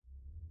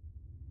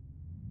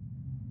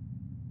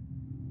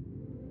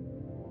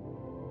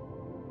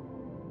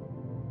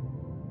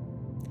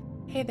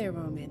Hey there,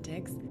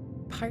 romantics.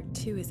 Part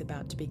 2 is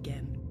about to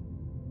begin.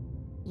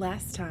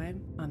 Last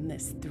time on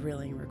this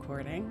thrilling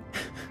recording,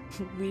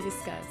 we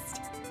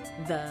discussed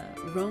the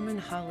Roman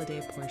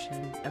holiday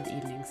portion of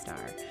Evening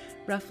Star,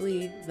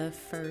 roughly the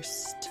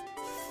first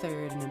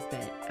third and a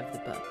bit of the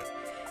book.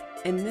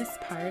 In this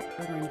part,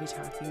 we're going to be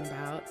talking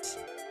about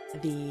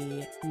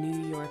the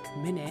New York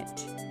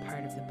Minute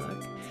part of the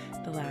book,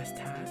 the last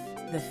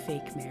half, the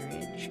fake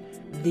marriage,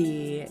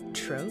 the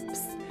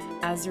tropes.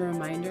 As a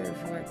reminder of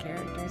who our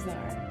characters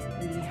are,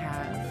 we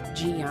have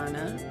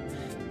Gianna,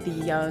 the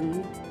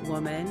young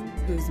woman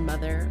whose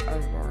mother,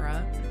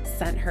 Aurora,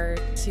 sent her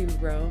to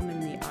Rome in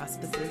the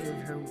auspices of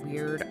her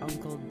weird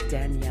uncle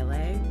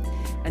Daniele.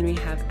 And we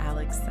have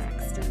Alex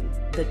Saxton,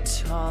 the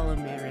tall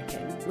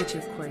American, which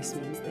of course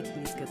means that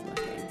he's good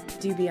looking.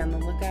 Do be on the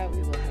lookout.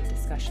 We will have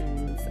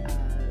discussions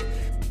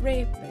of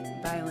rape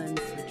and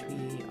violence, which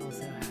we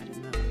also had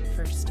in the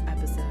first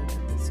episode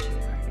of this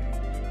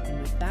two-parter. And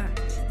with that,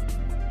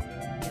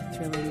 the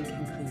thrilling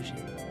conclusion.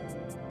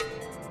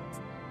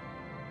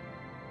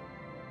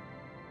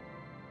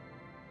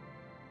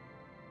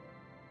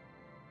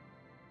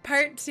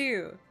 Part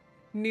 2,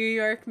 New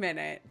York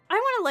Minute. I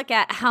want to look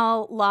at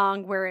how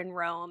long we're in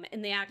Rome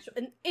in the actual,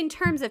 in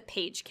terms of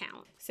page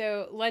count.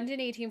 So London,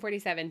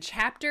 1847,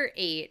 chapter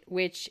 8,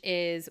 which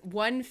is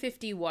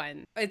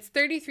 151. It's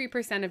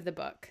 33% of the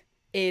book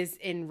is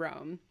in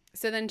Rome.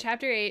 So then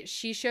chapter 8,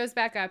 she shows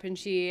back up and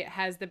she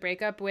has the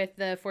breakup with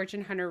the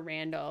fortune hunter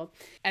Randall.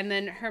 And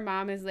then her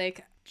mom is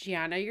like,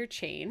 Gianna, you're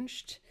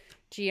changed.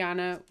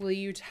 Gianna, will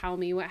you tell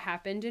me what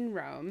happened in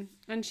Rome?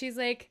 And she's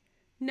like,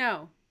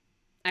 no,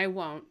 I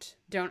won't.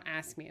 Don't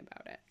ask me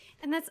about it.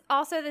 And that's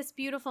also this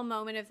beautiful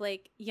moment of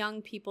like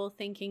young people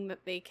thinking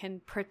that they can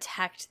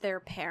protect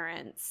their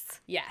parents.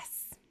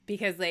 Yes,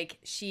 because like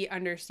she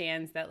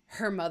understands that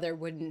her mother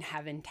wouldn't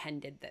have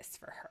intended this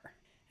for her.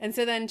 And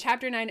so then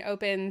chapter 9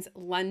 opens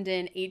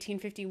London,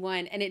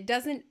 1851, and it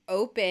doesn't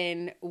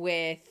open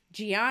with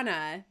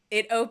Gianna.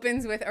 It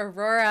opens with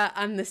Aurora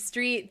on the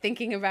street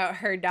thinking about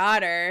her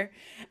daughter.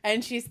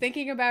 And she's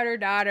thinking about her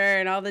daughter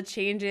and all the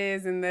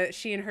changes, and that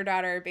she and her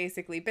daughter are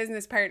basically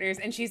business partners.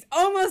 And she's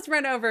almost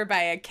run over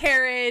by a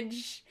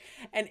carriage.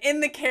 And in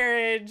the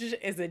carriage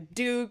is a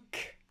duke.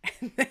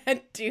 And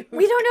that duke,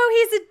 we don't know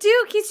he's a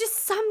duke. He's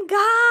just some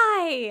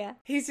guy.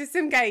 He's just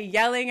some guy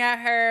yelling at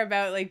her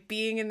about like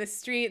being in the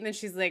street. And then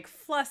she's like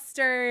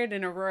flustered,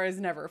 and Aurora's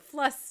never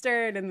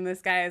flustered. And then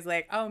this guy is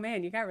like, oh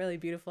man, you got really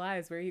beautiful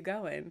eyes. Where are you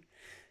going?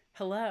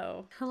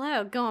 Hello.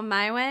 Going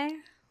my way?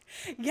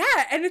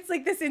 Yeah. And it's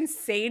like this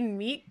insane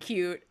meet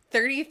cute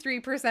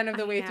 33% of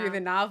the way through the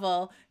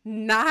novel,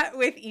 not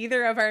with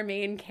either of our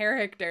main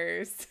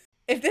characters.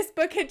 If this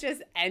book had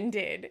just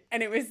ended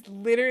and it was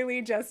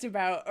literally just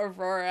about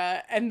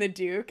Aurora and the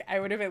Duke, I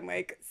would have been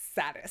like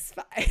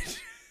satisfied.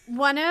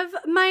 One of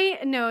my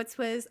notes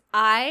was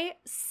I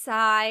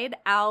sighed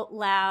out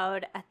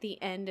loud at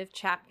the end of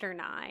chapter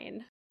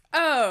 9.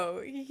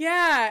 Oh,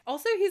 yeah.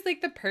 Also, he's like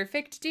the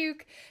perfect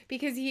Duke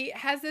because he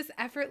has this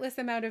effortless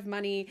amount of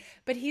money,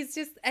 but he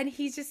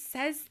just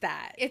says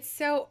that. It's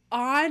so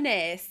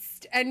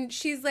honest. And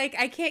she's like,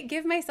 I can't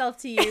give myself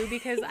to you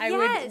because I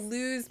would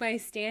lose my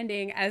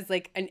standing as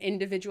like an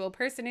individual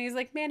person. And he's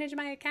like, manage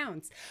my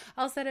accounts.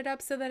 I'll set it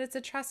up so that it's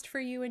a trust for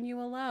you and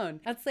you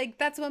alone. That's like,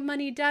 that's what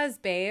money does,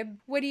 babe.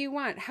 What do you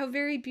want? How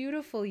very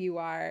beautiful you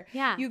are.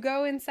 Yeah. You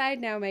go inside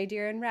now, my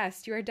dear, and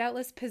rest. You are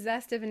doubtless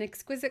possessed of an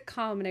exquisite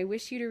calm, and I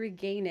wish you to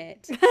regain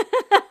it.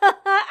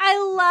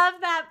 I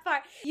love that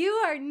part. You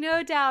are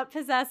no doubt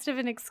possessed of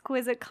an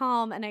exquisite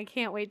calm, and I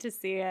can't wait to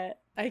see it.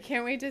 I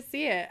can't wait to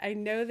see it. I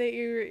know that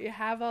you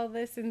have all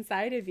this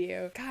inside of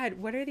you. God,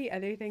 what are the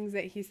other things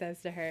that he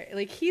says to her?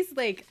 Like, he's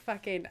like,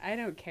 fucking, I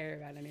don't care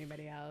about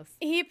anybody else.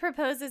 He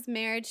proposes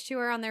marriage to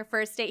her on their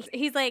first date.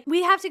 He's like,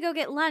 we have to go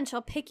get lunch.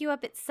 I'll pick you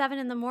up at 7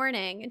 a.m.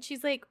 And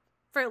she's like,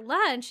 for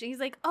lunch? And he's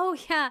like, oh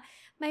yeah,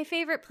 my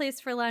favorite place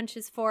for lunch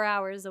is 4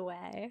 hours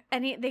away.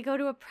 And they go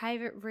to a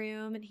private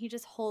room and he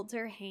just holds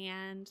her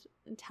hand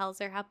and tells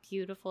her how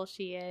beautiful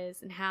she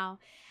is and how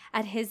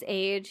at his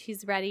age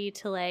he's ready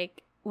to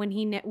like, when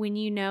you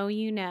know,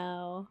 you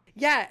know.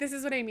 Yeah, this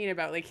is what I mean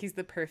about like he's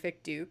the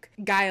perfect Duke.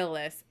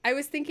 Guileless. I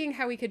was thinking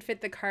how we could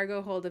fit the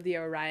cargo hold of the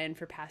Orion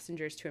for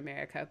passengers to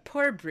America.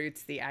 Poor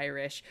brutes, the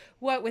Irish.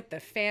 What with the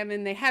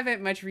famine, they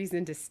haven't much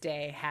reason to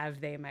stay,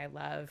 have they, my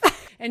love?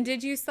 And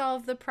did you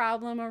solve the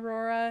problem,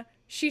 Aurora?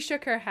 She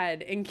shook her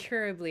head,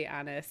 incurably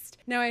honest.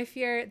 No, I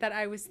fear that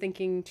I was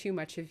thinking too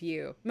much of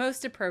you.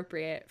 Most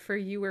appropriate, for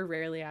you were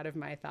rarely out of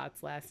my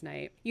thoughts last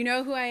night. You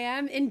know who I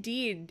am?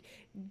 Indeed.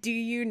 Do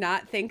you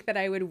not think that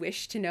I would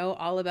wish to know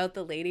all about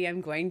the lady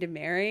I'm going to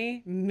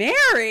marry?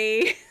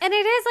 Marry? And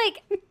it is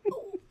like,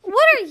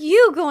 what are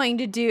you going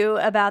to do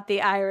about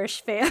the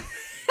Irish family?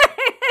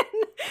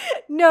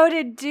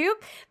 Noted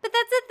dupe. But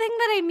that's the thing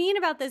that I mean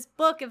about this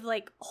book of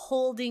like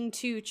holding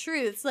two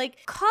truths. Like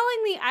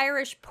calling the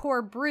Irish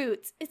poor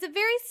brutes is a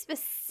very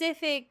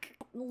specific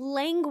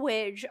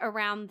language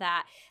around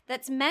that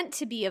that's meant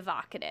to be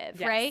evocative,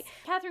 yes. Right?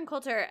 Catherine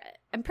Coulter,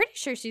 I'm pretty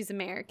sure she's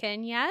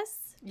American,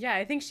 yes? Yeah,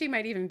 I think she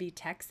might even be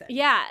Texan.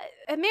 Yeah,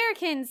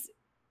 Americans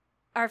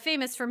are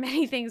famous for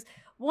many things.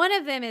 One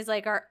of them is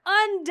like our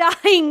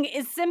undying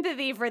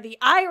sympathy for the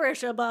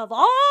Irish above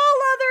all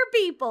other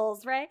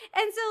peoples, right?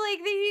 And so like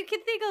you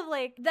can think of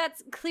like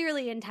that's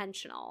clearly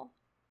intentional.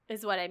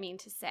 Is what I mean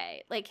to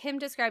say. Like him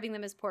describing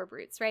them as poor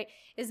brutes, right,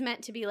 is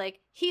meant to be like,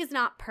 he's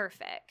not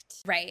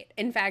perfect. Right.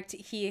 In fact,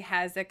 he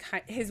has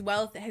his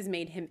wealth has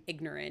made him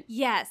ignorant.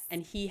 Yes.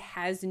 And he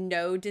has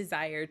no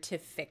desire to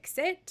fix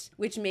it,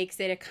 which makes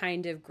it a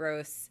kind of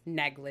gross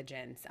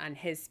negligence on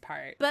his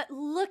part. But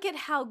look at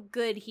how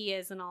good he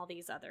is in all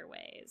these other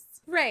ways.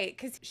 Right.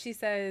 Because she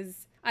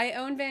says, I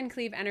own Van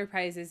Cleve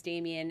Enterprises,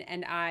 Damien,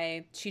 and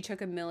she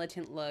took a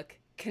militant look,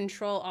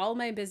 control all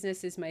my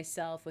businesses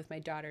myself with my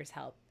daughter's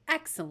help.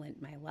 Excellent,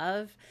 my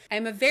love. I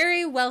am a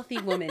very wealthy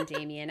woman,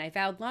 Damien. I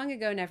vowed long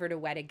ago never to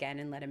wed again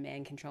and let a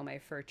man control my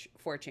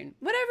fortune.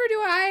 Whatever do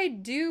I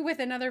do with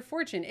another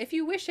fortune? If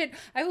you wish it,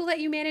 I will let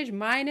you manage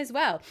mine as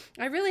well.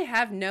 I really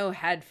have no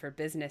head for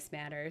business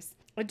matters.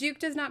 A duke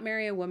does not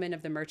marry a woman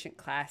of the merchant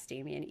class,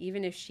 Damien,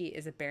 even if she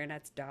is a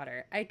baronet's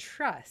daughter. I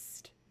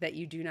trust that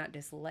you do not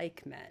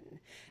dislike men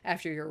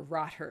after your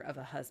rotter of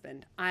a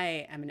husband.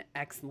 I am an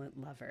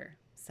excellent lover,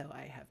 so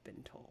I have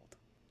been told.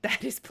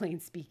 That is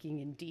plain speaking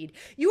indeed.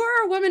 You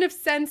are a woman of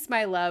sense,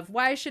 my love.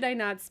 Why should I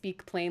not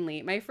speak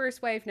plainly? My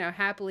first wife, now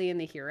happily in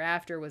the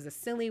hereafter, was a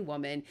silly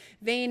woman,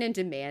 vain and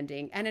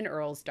demanding, and an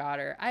earl's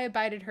daughter. I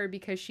abided her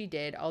because she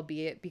did,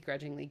 albeit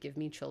begrudgingly, give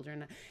me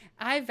children.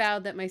 I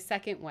vowed that my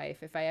second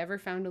wife, if I ever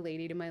found a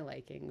lady to my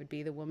liking, would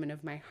be the woman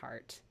of my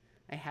heart.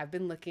 I have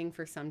been looking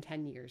for some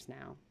 10 years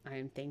now. I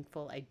am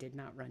thankful I did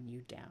not run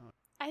you down.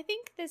 I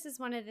think this is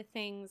one of the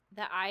things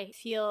that I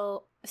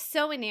feel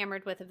so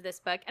enamored with of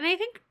this book. And I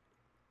think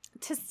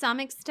to some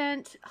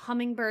extent,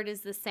 Hummingbird is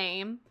the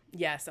same.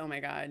 Yes, oh my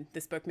God.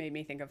 This book made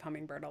me think of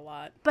Hummingbird a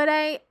lot. But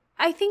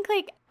I think,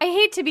 like, I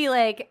hate to be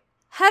like,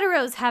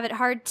 heteros have it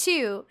hard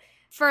too.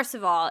 First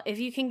of all, if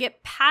you can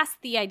get past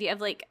the idea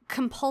of, like,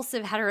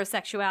 compulsive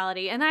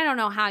heterosexuality, and I don't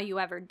know how you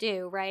ever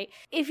do, right?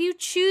 If you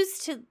choose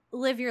to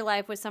live your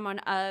life with someone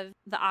of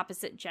the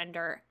opposite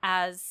gender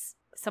as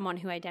someone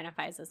who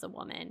identifies as a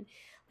woman,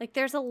 like,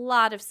 there's a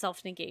lot of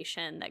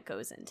self-negation that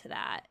goes into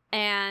that.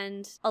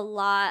 And a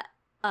lot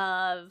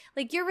of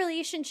like your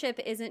relationship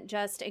isn't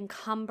just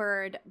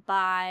encumbered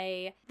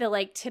by the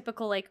like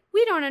typical like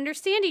we don't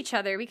understand each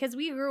other because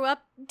we grew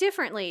up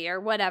differently or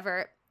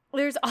whatever.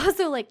 There's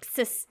also like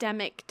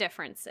systemic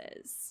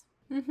differences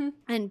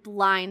and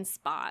blind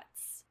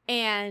spots.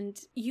 And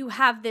you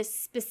have this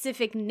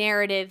specific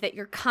narrative that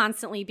you're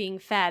constantly being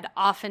fed,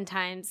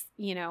 oftentimes,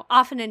 you know,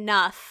 often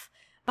enough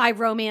by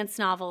romance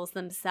novels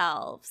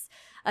themselves,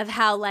 of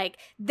how, like,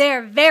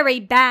 they're very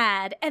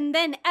bad, and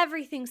then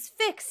everything's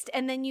fixed,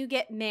 and then you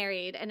get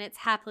married, and it's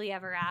happily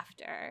ever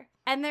after.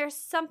 And there's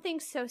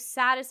something so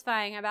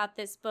satisfying about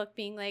this book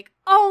being like,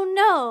 oh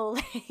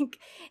no, like,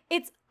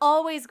 it's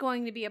always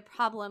going to be a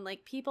problem.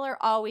 Like, people are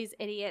always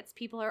idiots.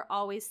 People are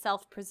always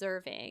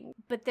self-preserving.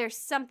 But there's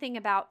something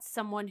about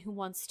someone who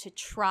wants to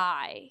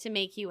try to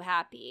make you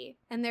happy.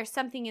 And there's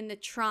something in the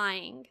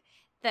trying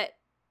that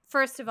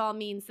first of all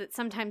means that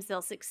sometimes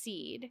they'll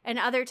succeed, and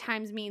other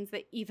times means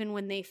that even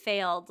when they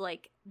failed,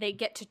 like, they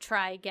get to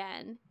try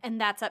again, and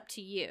that's up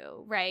to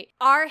you, right?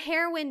 Our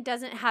heroine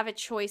doesn't have a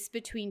choice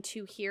between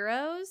two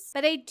heroes,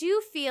 but I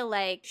do feel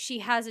like she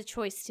has a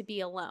choice to be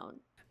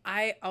alone.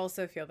 I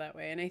also feel that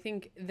way. And I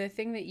think the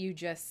thing that you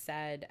just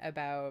said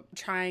about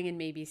trying and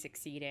maybe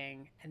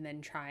succeeding and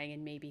then trying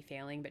and maybe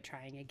failing, but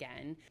trying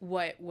again,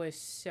 what was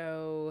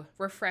so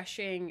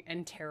refreshing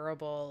and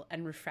terrible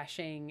and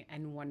refreshing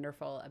and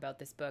wonderful about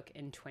this book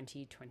in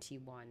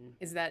 2021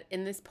 is that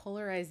in this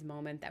polarized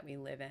moment that we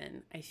live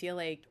in, I feel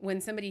like when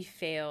somebody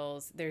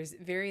fails, there's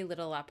very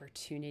little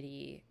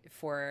opportunity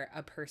for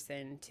a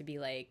person to be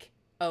like,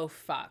 oh,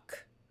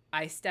 fuck,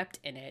 I stepped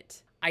in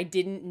it. I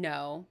didn't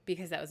know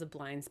because that was a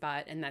blind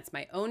spot, and that's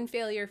my own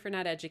failure for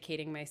not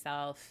educating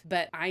myself,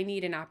 but I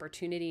need an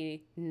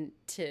opportunity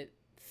to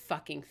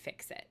fucking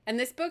fix it. And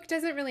this book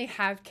doesn't really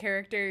have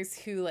characters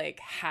who like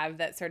have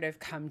that sort of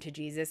come to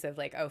Jesus of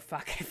like, oh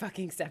fuck, I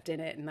fucking stepped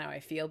in it and now I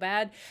feel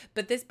bad.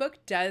 But this book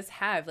does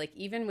have, like,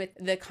 even with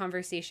the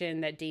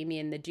conversation that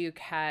Damien the Duke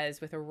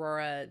has with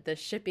Aurora, the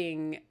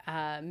shipping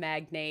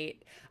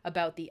magnate,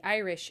 about the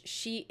Irish,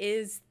 she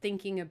is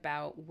thinking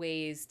about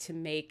ways to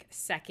make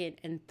second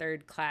and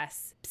third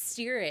class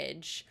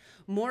steerage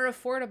more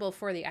affordable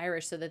for the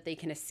Irish so that they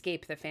can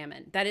escape the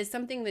famine. That is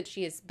something that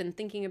she has been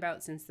thinking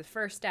about since the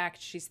first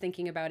act. She's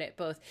thinking about it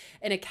both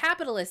in a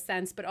capitalist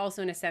sense, but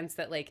also in a sense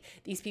that, like,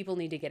 these people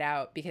need to get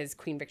out because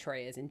Queen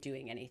Victoria isn't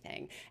doing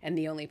anything, and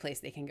the only place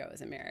they can go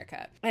is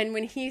America. And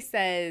when he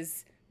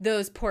says,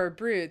 those poor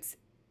brutes,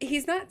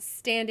 he's not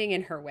standing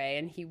in her way,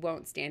 and he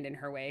won't stand in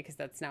her way because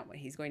that's not what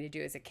he's going to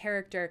do as a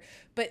character.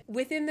 But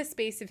within the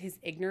space of his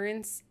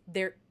ignorance,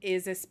 there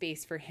is a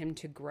space for him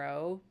to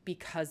grow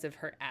because of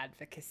her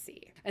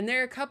advocacy. And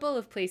there are a couple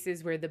of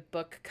places where the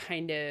book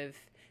kind of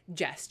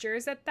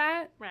gestures at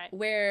that. Right.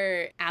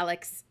 Where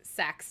Alex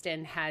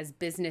Saxton has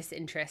business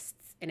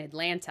interests in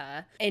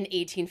Atlanta in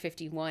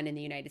 1851 in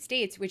the United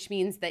States, which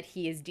means that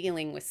he is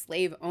dealing with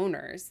slave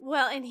owners.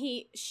 Well, and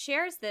he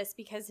shares this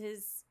because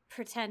his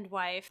pretend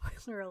wife,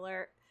 spoiler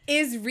alert,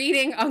 is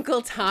reading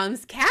Uncle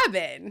Tom's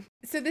Cabin.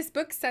 So this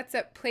book sets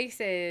up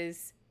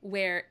places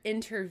where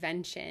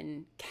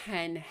intervention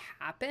can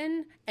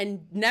happen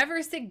and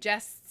never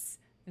suggests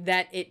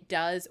that it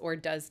does or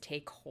does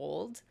take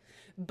hold,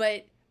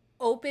 but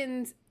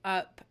opens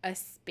up a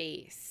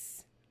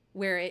space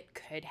where it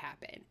could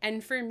happen.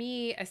 And for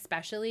me,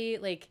 especially,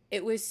 like,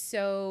 it was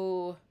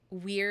so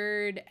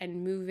weird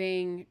and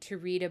moving to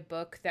read a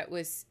book that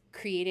was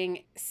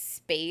creating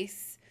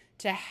space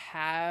to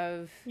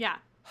have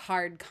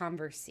hard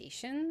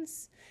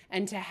conversations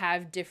and to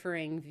have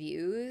differing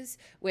views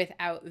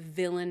without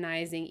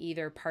villainizing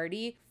either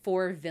party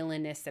for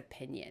villainous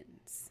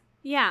opinions.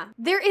 Yeah.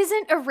 There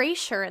isn't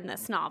erasure in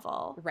this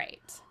novel.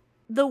 Right.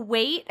 The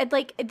weight,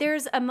 like,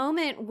 there's a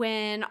moment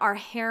when our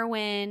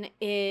heroine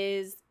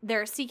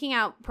they're seeking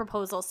out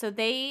proposals. So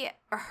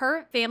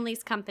her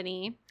family's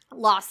company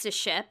lost a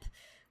ship,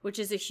 which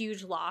is a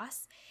huge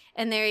loss.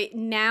 And they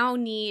now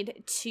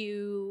need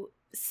to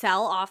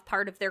sell off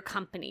part of their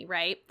company,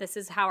 right? This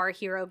is how our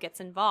hero gets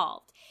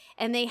involved.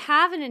 And they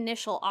have an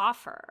initial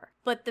offer,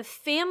 but the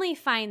family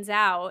finds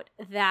out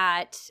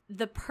that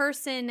the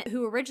person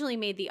who originally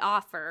made the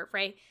offer,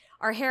 right?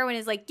 Our heroine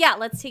is like, yeah,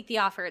 let's take the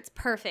offer. It's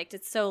perfect.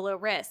 It's so low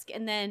risk.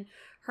 And then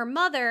her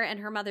mother and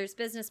her mother's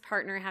business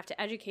partner have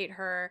to educate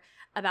her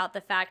about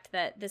the fact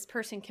that this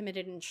person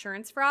committed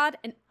insurance fraud.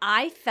 And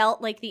I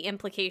felt like the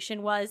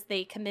implication was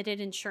they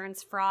committed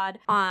insurance fraud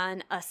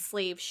on a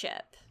slave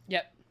ship.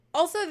 Yep.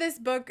 Also, this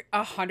book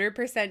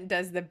 100%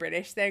 does the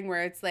British thing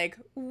where it's like,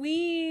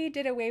 we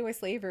did away with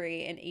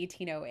slavery in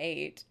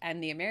 1808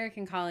 and the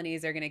American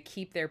colonies are going to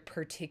keep their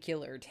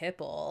particular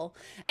tipple.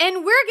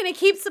 And we're going to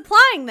keep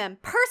supplying them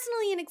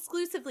personally and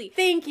exclusively.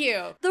 Thank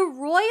you. The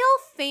royal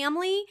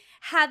family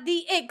had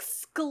the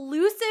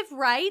exclusive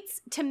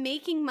rights to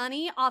making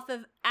money off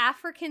of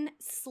African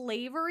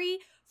slavery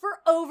for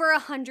over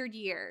 100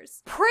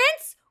 years.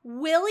 Prince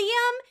William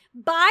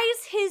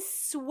buys his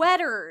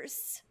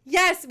sweaters.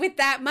 Yes, with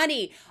that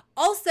money.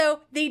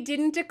 Also, they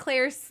didn't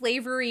declare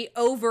slavery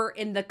over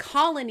in the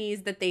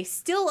colonies that they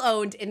still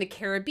owned in the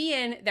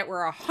Caribbean that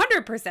were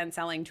 100%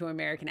 selling to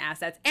American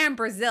assets and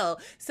Brazil.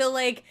 So,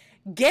 like,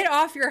 get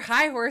off your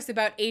high horse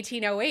about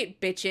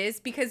 1808,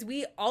 bitches, because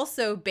we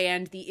also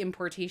banned the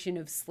importation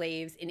of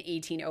slaves in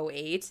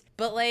 1808.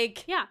 But,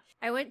 like... Yeah.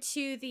 I went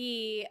to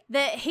the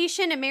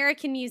Haitian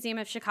American Museum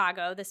of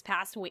Chicago this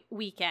past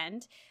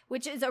weekend,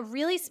 which is a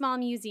really small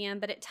museum,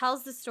 but it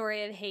tells the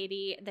story of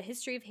Haiti, the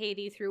history of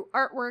Haiti through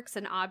artworks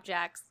and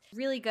objects.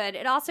 Really good.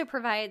 It also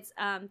provides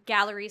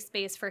gallery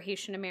space for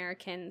Haitian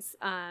Americans.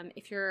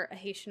 If you're a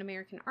Haitian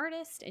American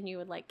artist and you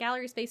would like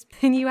gallery space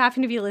and you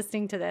happen to be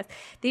listening to this,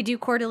 they do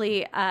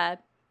quarterly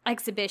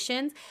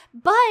exhibitions,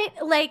 but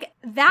like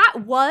that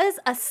was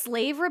a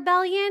slave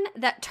rebellion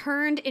that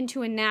turned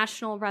into a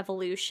national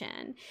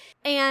revolution,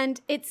 and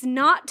it's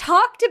not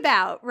talked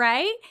about,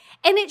 right?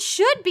 And it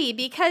should be,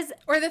 because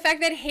or the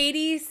fact that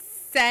Haiti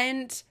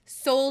sent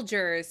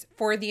soldiers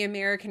for the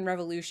American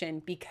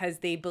Revolution because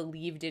they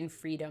believed in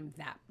freedom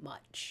that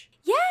much.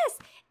 Yes.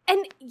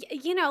 And,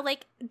 you know,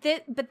 like,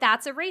 but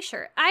that's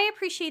erasure. I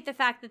appreciate the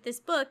fact that this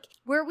book,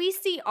 where we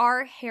see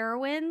our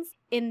heroines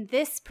in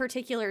this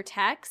particular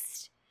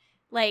text,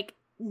 like,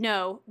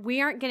 no,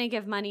 we aren't going to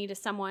give money to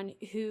someone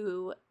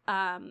who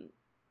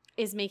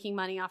is making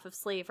money off of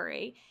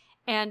slavery.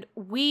 And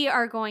we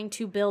are going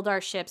to build our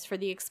ships for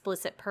the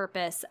explicit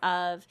purpose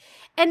of,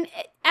 and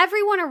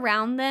everyone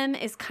around them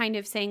is kind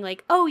of saying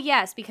like, oh,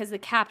 yes, because the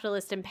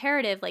capitalist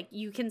imperative, like,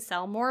 you can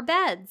sell more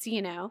beds,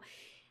 you know.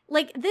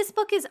 Like, this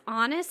book is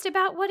honest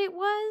about what it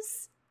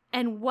was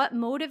and what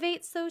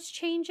motivates those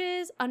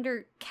changes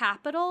under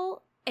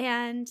capital.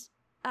 And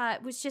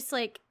it was just,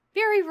 like,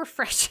 very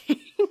refreshing.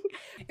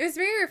 It was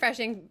very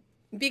refreshing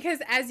because,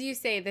 as you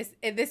say,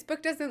 this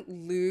book doesn't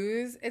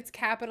lose its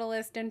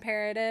capitalist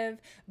imperative,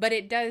 but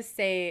it does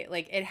say,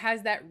 like, it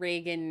has that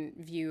Reagan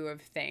view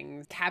of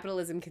things.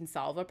 Capitalism can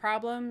solve a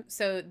problem,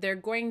 so they're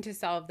going to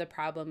solve the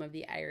problem of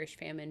the Irish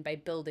famine by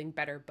building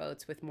better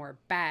boats with more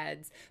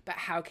beds. But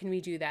how can we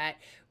do that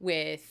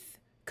with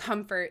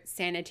comfort,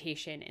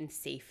 sanitation, and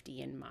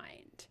safety in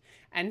mind?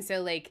 And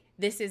so, like,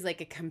 this is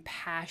like a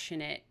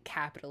compassionate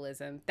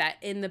capitalism that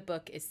in the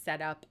book is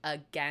set up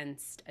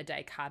against a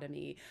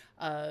dichotomy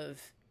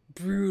of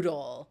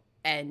brutal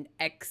and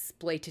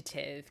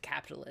exploitative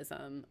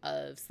capitalism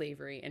of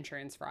slavery,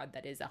 insurance fraud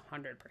that is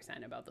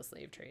 100% about the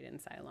slave trade in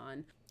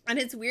Ceylon. And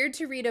it's weird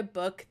to read a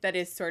book that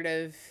is sort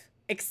of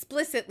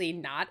explicitly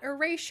not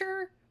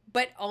erasure,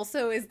 but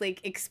also is like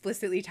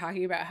explicitly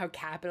talking about how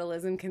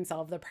capitalism can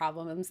solve the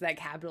problems that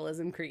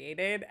capitalism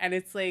created. And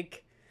it's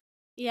like...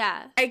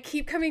 Yeah. I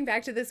keep coming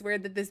back to this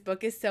word that this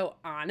book is so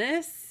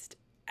honest,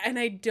 and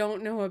I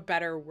don't know a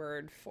better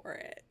word for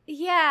it.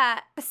 Yeah.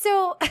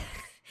 So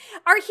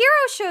Our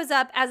hero shows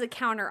up as a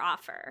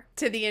counteroffer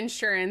to the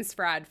insurance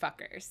fraud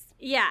fuckers.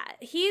 Yeah,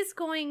 he's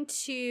going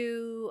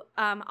to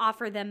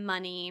offer them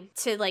money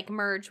to like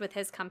merge with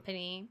his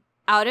company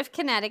out of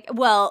Connecticut.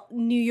 Well,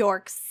 New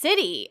York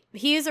City.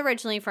 He's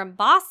originally from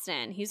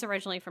Boston. He's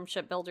originally from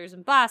shipbuilders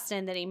in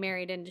Boston that he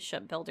married into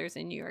shipbuilders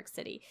in New York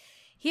City.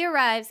 He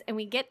arrives and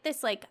we get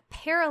this like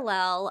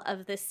parallel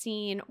of the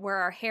scene where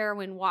our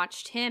heroine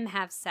watched him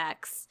have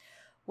sex,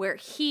 where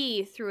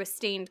he, through a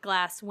stained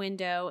glass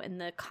window in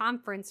the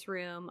conference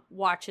room,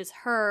 watches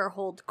her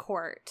hold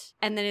court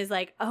and then is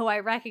like, oh, I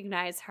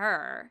recognize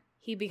her.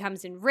 He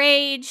becomes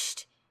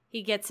enraged.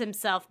 He gets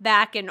himself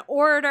back in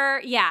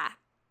order. Yeah.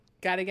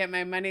 Gotta get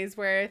my money's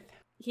worth.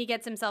 He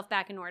gets himself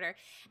back in order.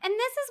 And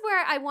this is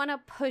where I want to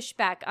push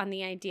back on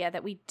the idea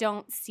that we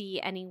don't see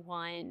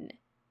anyone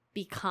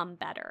become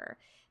better.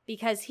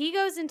 Because he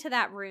goes into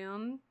that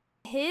room,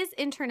 his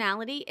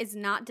internality is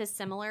not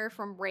dissimilar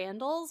from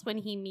Randall's when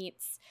he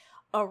meets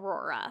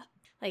Aurora.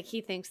 Like,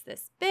 he thinks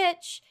this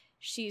bitch,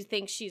 she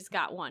thinks she's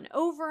got one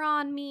over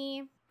on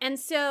me. And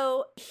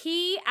so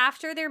he,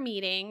 after their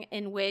meeting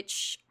in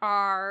which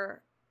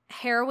our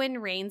heroine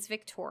reigns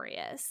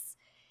victorious,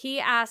 he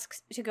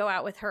asks to go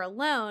out with her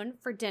alone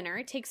for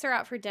dinner, takes her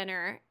out for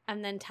dinner,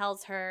 and then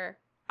tells her,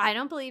 I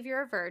don't believe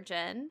you're a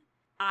virgin.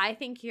 I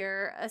think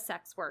you're a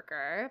sex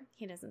worker.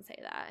 He doesn't say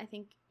that. I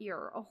think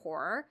you're a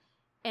whore.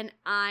 And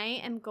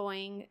I am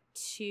going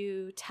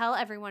to tell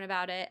everyone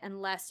about it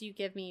unless you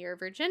give me your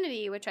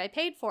virginity, which I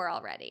paid for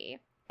already.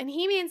 And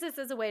he means this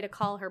as a way to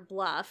call her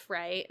bluff,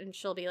 right? And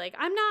she'll be like,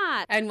 I'm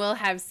not. And we'll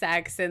have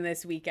sex in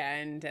this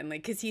weekend. And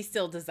like, because he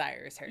still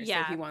desires her.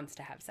 Yeah. So he wants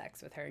to have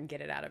sex with her and get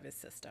it out of his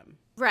system.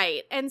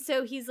 Right. And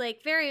so he's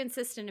like very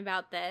insistent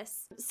about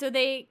this. So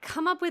they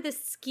come up with a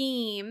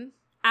scheme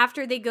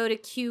after they go to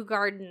Kew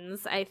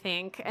Gardens, I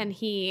think, and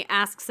he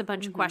asks a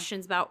bunch of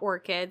questions about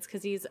orchids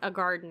because he's a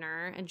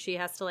gardener and she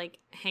has to like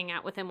hang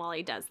out with him while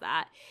he does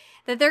that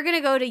they're going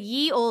to go to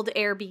ye old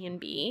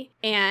Airbnb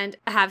and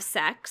have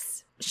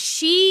sex.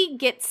 She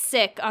gets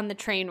sick on the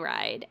train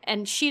ride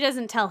and she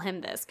doesn't tell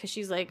him this because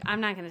she's like,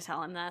 I'm not going to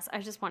tell him this. I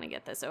just want to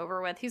get this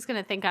over with. He's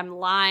going to think I'm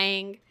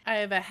lying. I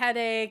have a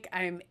headache.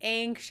 I'm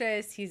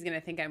anxious. He's going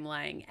to think I'm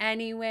lying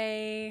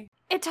anyway.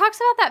 It talks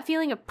about that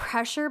feeling of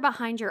pressure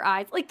behind your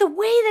eyes. Like the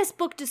way this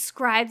book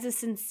describes the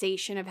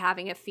sensation of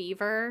having a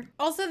fever.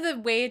 Also, the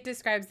way it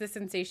describes the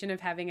sensation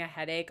of having a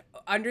headache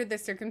under the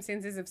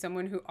circumstances of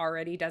someone who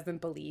already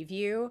doesn't believe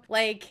you.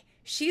 Like,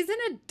 she's in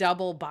a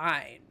double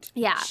bind.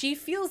 Yeah. She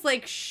feels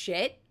like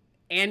shit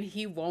and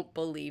he won't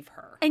believe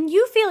her. And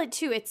you feel it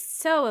too. It's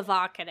so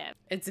evocative.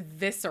 It's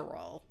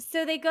visceral.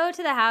 So they go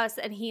to the house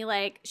and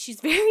she's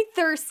very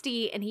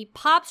thirsty and he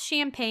pops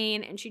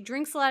champagne and she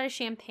drinks a lot of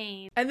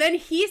champagne. And then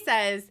he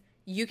says,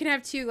 you can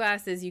have 2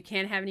 glasses. You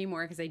can't have any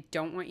more because I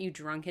don't want you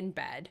drunk in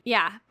bed.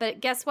 Yeah, but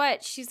guess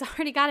what? She's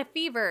already got a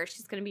fever.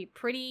 She's going to be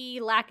pretty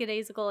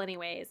lackadaisical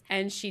anyways.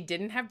 And she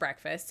didn't have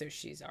breakfast, so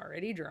she's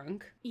already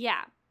drunk.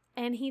 Yeah.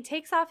 And he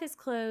takes off his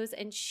clothes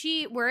and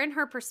we're in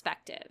her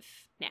perspective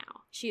now.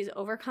 She's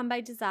overcome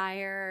by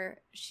desire.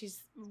 She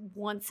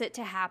wants it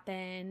to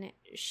happen.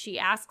 She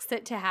asks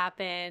it to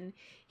happen.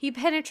 He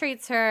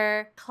penetrates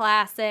her,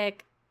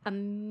 classic,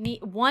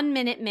 1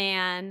 minute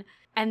man,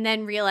 and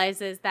then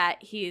realizes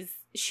that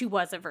she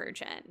was a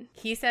virgin.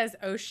 He says,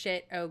 oh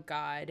shit, oh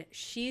God.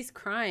 She's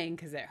crying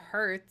because it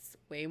hurts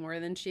way more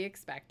than she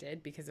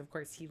expected because, of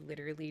course, he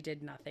literally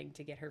did nothing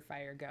to get her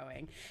fire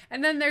going.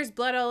 And then there's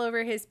blood all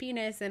over his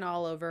penis and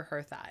all over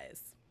her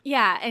thighs.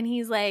 Yeah, and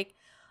he's like,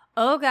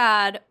 oh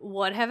God,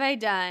 what have I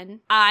done?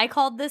 I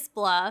called this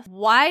bluff.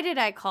 Why did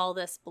I call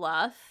this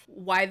bluff?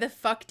 Why the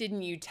fuck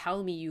didn't you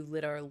tell me, you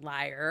little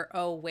liar?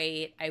 Oh,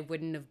 wait, I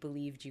wouldn't have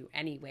believed you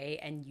anyway,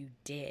 and you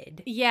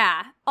did.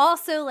 Yeah.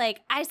 Also,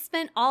 like, I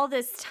spent all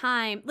this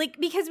time, like,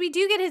 because we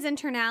do get his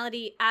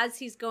internality as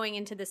he's going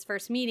into this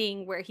first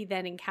meeting where he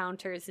then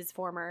encounters his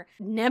former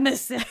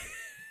nemesis.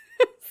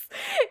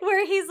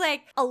 Where he's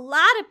like, a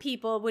lot of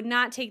people would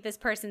not take this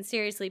person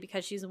seriously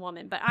because she's a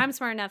woman, but I'm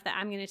smart enough that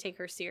I'm going to take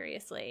her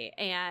seriously.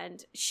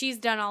 And she's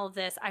done all of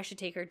this. I should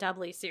take her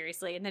doubly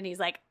seriously. And then he's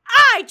like,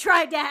 I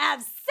tried to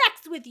have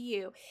sex with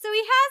you. So he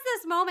has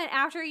this moment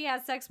after he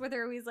has sex with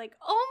her where he's like,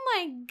 oh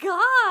my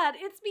God,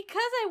 it's because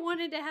I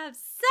wanted to have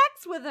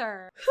sex with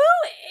her.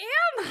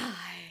 Who am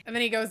I? And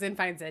then he goes and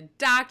finds a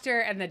doctor,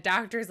 and the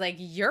doctor's like,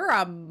 you're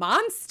a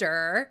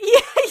monster. Yeah,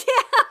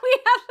 we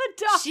have a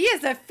doctor. She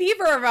has a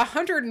fever of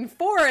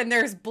 104 and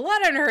there's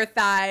blood on her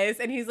thighs.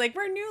 And he's like,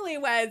 we're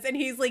newlyweds. And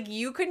he's like,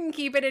 you couldn't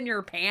keep it in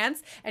your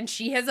pants and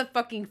she has a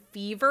fucking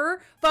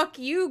fever? Fuck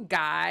you,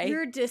 guy.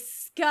 You're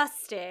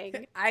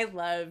disgusting. I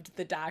loved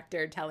the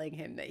doctor telling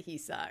him that he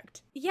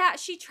sucked. Yeah,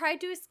 she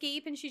tried to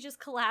escape and she just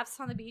collapsed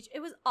on the beach. It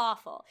was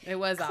awful. It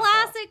was awful.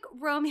 Classic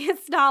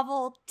romance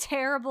novel,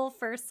 terrible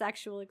first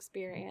sexual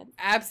experience.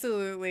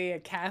 Absolutely a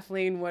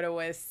Kathleen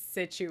Woodiwiss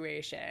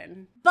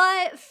situation.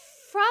 But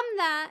from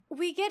that,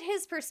 we get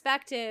his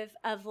perspective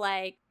of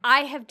like,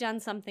 I have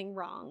done something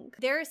wrong.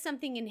 There is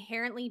something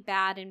inherently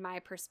bad in my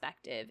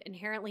perspective,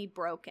 inherently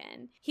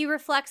broken. He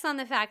reflects on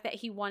the fact that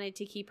he wanted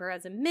to keep her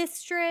as a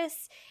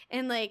mistress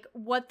and like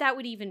what that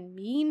would even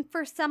mean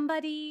for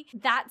somebody.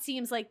 That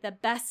seems like the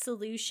best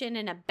solution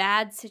in a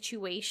bad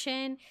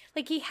situation.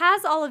 Like he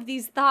has all of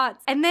these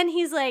thoughts and then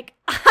he's like,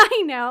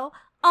 I know,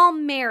 I'll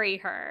marry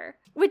her.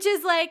 Which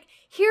is like,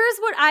 here's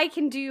what I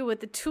can do with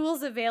the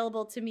tools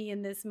available to me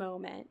in this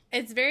moment.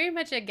 It's very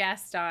much a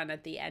Gaston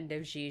at the end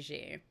of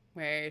Gigi,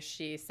 where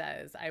she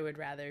says, I would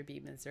rather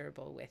be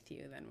miserable with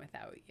you than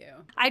without you.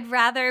 I'd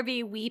rather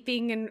be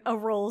weeping in a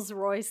Rolls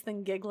Royce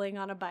than giggling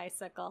on a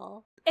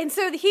bicycle. And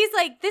so he's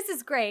like, this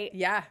is great.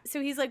 Yeah. So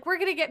he's like, we're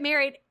going to get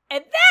married.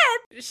 And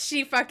then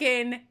she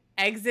fucking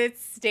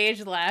exits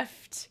stage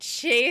left,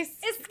 escapes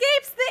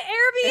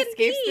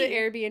the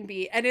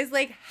Airbnb and is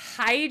like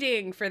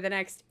hiding for the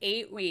next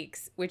 8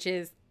 weeks, which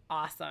is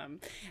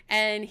awesome.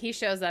 And he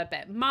shows up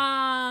at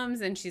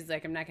mom's and she's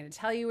like, I'm not going to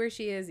tell you where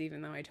she is,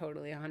 even though I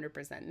totally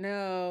 100%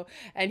 know.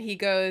 And he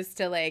goes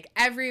to like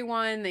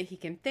everyone that he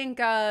can think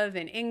of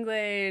in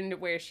England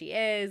where she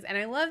is. And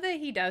I love that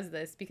he does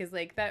this because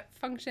like that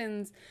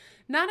functions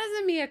not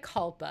as a mea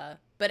culpa,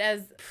 but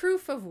as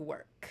proof of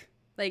work.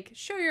 Like,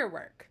 show your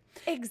work.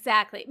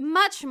 Exactly.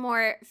 Much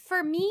more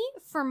for me,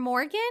 for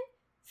Morgan,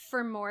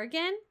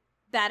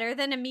 better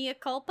than a mea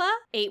culpa.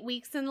 8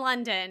 weeks in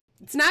London.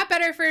 It's not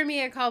better for a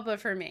mea culpa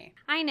for me.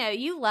 I know,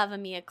 you love a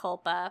mea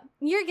culpa.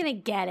 You're gonna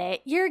get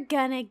it. You're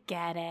gonna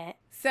get it.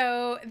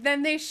 So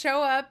then they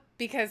show up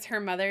because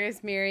her mother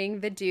is marrying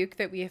the Duke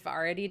that we have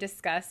already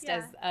discussed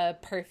as a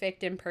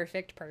perfect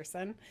imperfect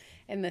person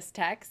in this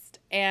text.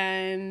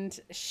 And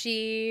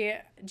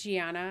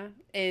Gianna,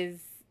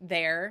 is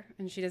there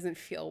and she doesn't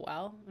feel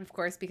well, of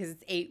course, because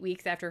it's 8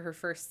 weeks after her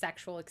first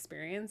sexual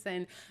experience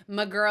and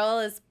my girl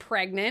is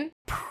pregnant.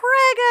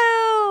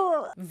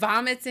 Prego!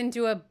 Vomits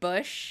into a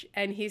bush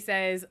and he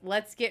says,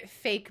 let's get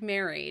fake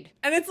married.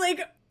 And it's like,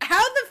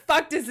 how the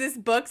fuck does this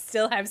book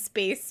still have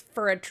space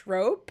for a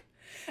trope?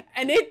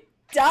 And it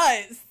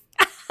does.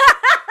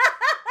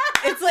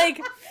 It's like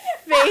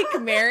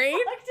fake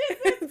married.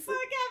 That's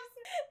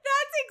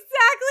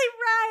exactly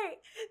right.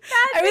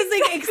 I was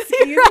like,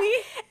 excuse me?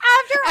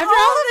 After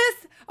all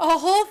this, a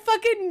whole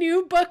fucking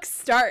new book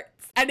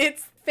starts, and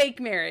it's fake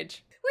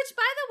marriage. Which,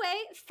 by the way,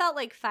 felt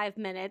like 5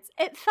 minutes.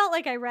 It felt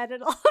like I read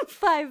it all in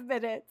 5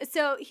 minutes.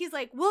 So he's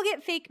like, we'll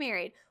get fake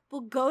married.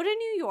 We'll go to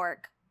New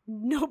York.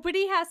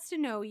 Nobody has to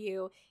know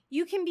you.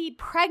 You can be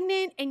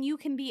pregnant, and you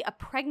can be a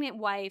pregnant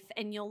wife,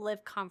 and you'll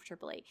live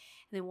comfortably.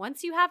 And then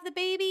once you have the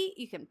baby,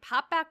 you can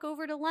pop back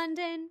over to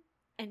London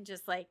and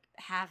just like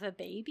have a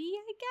baby,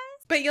 I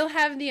guess. But you'll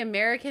have the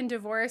American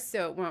divorce,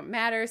 so it won't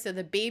matter. So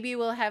the baby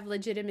will have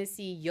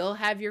legitimacy. You'll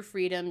have your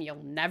freedom.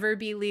 You'll never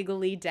be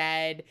legally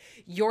dead.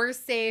 You're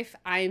safe.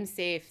 I'm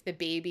safe. The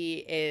baby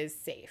is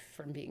safe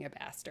from being a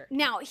bastard.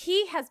 Now,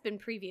 he has been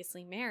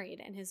previously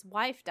married and his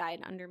wife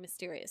died under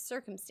mysterious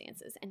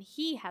circumstances. And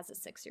he has a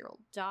 6-year-old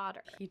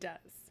daughter. He does.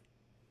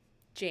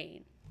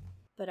 Jane.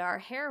 But our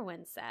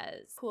heroine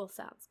says, cool,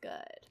 sounds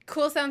good.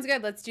 Cool, sounds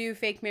good. Let's do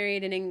fake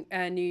married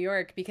in New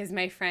York because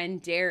my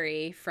friend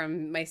Derry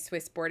from my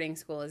Swiss boarding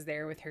school is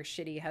there with her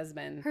shitty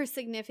husband. Her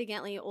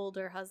significantly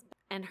older husband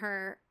and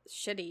her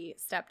shitty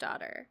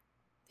stepdaughter,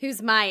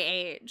 who's my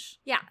age.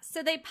 Yeah,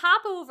 so they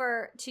pop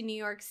over to New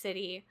York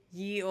City.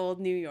 Ye old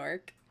New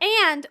York.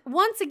 And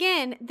once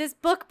again, this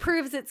book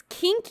proves it's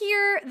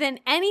kinkier than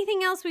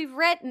anything else we've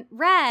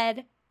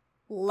read.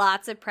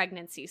 Lots of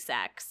pregnancy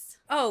sex.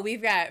 Oh,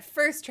 we've got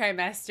first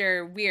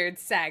trimester weird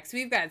sex.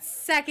 We've got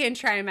second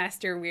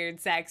trimester weird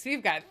sex.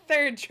 We've got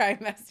third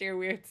trimester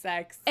weird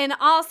sex. And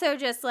also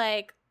just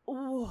like,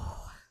 ooh,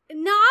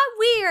 not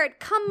weird.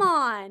 Come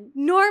on.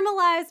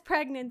 Normalized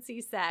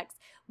pregnancy sex.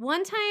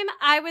 One time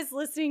I was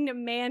listening to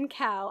Man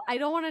Cow. I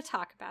don't want to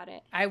talk about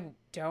it. I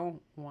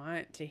don't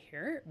want to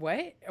hear it.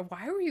 What?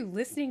 Why were you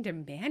listening to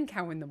Man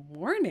Cow in the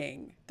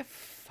morning? The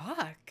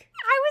fuck?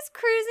 I was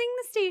cruising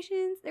the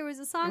stations. There was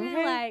a song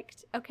I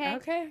liked.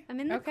 Okay. I'm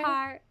in the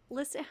car.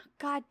 Listen.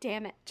 God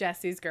damn it.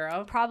 Jesse's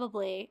Girl.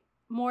 Probably.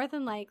 More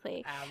than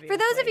likely. Obviously. For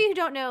those of you who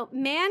don't know,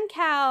 Man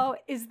Cow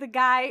is the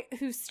guy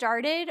who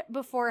started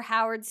before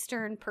Howard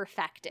Stern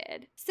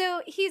perfected.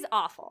 So he's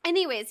awful.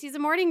 Anyways, he's a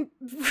morning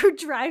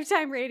drive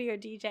time radio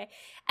DJ.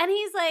 And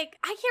he's like,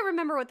 I can't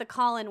remember what the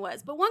call-in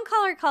was, but one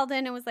caller called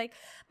in and was like,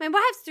 my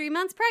wife's 3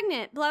 months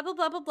pregnant, blah, blah,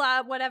 blah, blah,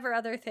 blah, whatever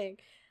other thing.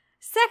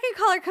 Second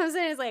caller comes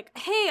in and is like,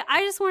 hey,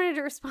 I just wanted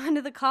to respond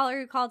to the caller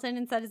who called in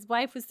and said his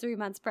wife was 3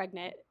 months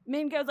pregnant.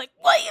 Man Cow's like,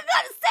 what you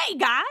gotta say,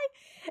 guy?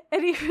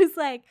 And he was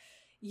like,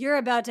 you're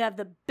about to have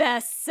the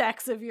best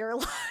sex of your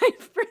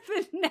life for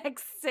the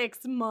next 6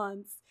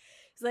 months.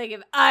 He's like,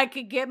 if I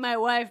could get my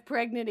wife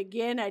pregnant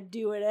again, I'd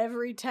do it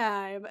every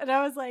time. And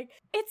I was like,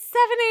 it's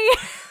 7 a.m.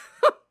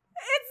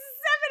 It's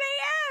 7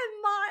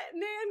 a.m.,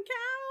 Man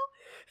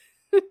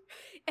Cow.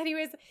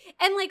 Anyways,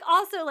 and like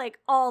also like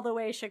all the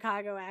way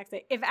Chicago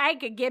accent. If I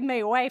could get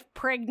my wife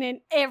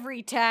pregnant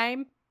every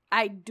time,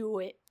 I'd do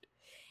it.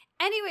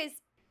 Anyways.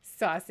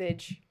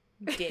 Sausage.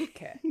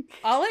 Ditka.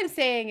 All I'm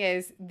saying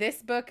is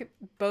this book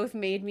both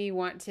made me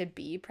want to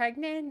be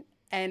pregnant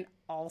and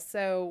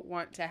also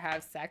want to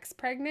have sex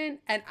pregnant.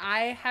 And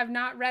I have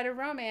not read a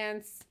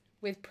romance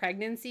with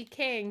pregnancy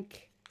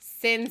kink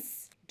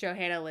since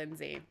Johanna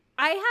Lindsey.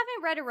 I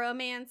haven't read a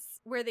romance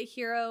where the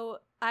hero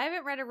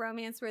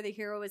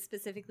was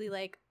specifically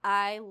like,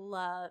 I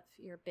love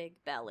your big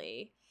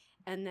belly.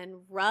 And then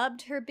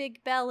rubbed her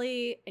big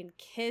belly and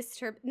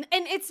kissed her. And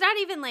it's not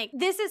even like,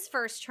 this is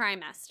first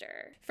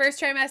trimester.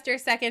 First trimester,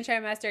 second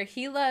trimester.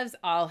 He loves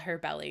all her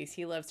bellies.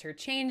 He loves her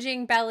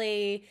changing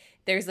belly.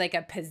 There's like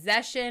a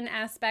possession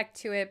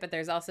aspect to it, but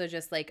there's also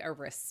just like a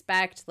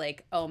respect,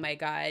 like, oh my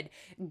God,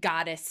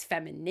 goddess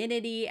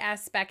femininity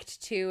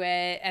aspect to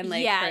it. And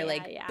like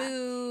her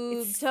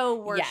boobs. It's so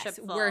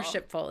worshipful. Yes,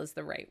 worshipful is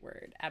the right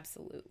word.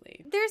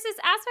 Absolutely. There's this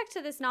aspect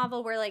to this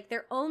novel where like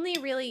they're only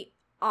really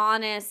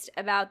honest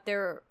about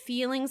their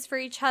feelings for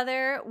each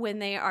other when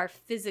they are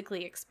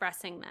physically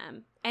expressing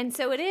them. And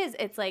so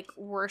it's like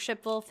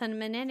worshipful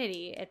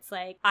femininity. It's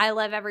like, I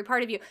love every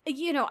part of you.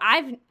 You know,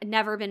 I've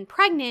never been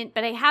pregnant,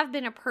 but I have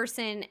been a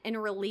person in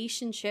a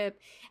relationship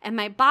and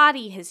my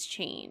body has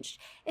changed.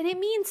 And it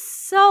means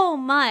so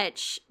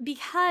much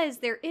because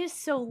there is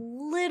so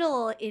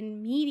little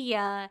in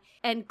media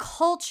and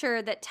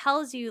culture that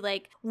tells you,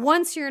 like,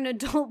 once you're an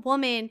adult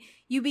woman,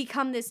 you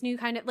become this new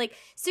kind of, like,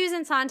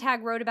 Susan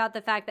Sontag wrote about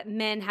the fact that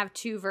men have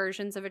two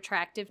versions of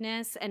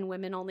attractiveness and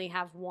women only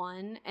have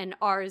one. And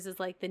ours is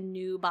like the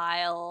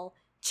nubile,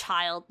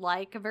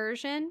 childlike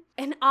version.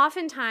 And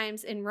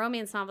oftentimes in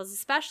romance novels,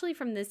 especially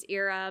from this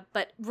era,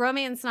 but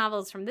romance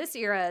novels from this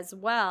era as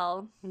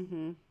well,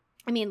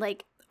 I mean,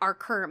 like our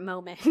current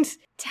moment,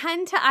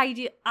 tend to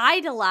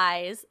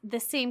idolize the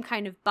same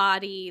kind of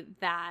body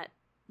that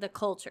the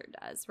culture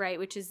does, right?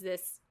 Which is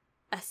this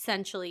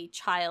essentially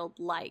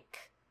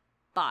childlike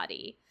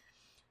body.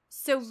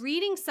 So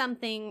reading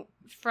something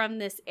from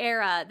this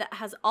era that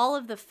has all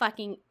of the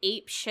fucking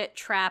ape shit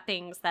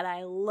trappings that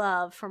I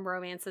love from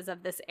romances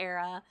of this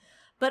era,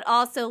 but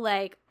also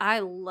like,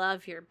 I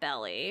love your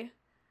belly.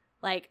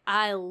 Like,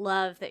 I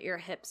love that your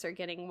hips are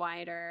getting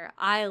wider.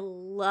 I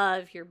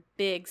love your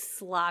big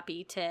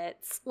sloppy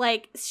tits.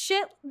 Like,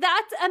 shit,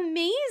 that's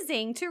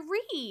amazing to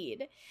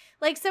read.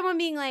 Like, someone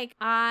being like,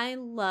 I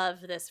love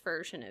this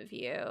version of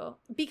you.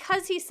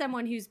 Because he's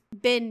someone who's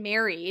been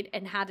married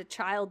and had a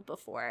child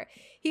before,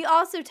 he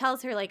also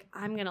tells her, like,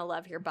 I'm gonna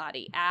love your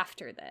body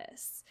after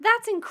this.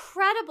 That's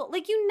incredible.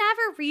 Like, you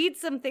never read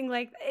something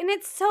like that. And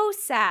it's so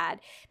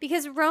sad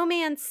because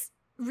romance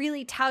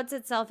really touts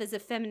itself as a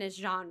feminist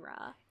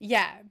genre.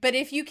 Yeah, but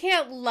if you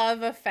can't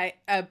love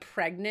a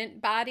pregnant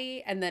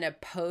body and then a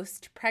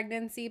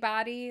post-pregnancy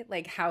body,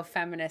 like, how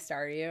feminist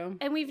are you?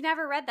 And we've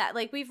never read that.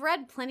 Like, we've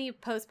read plenty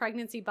of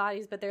post-pregnancy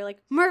bodies, but they're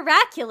like,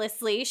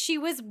 miraculously, she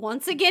was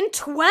once again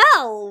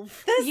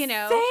 12.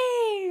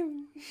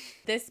 Same.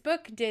 This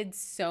book did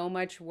so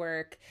much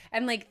work.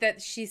 And like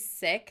that she's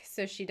sick,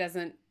 so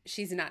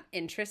she's not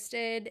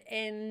interested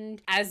in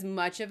as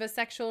much of a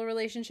sexual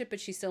relationship, but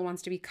she still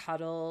wants to be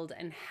cuddled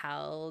and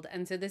held.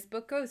 And so this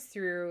book goes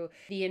through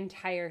the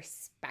entire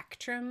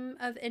spectrum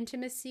of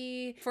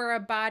intimacy for a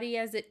body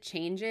as it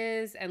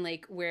changes, and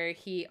like where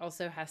he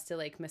also has to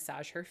like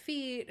massage her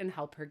feet and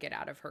help her get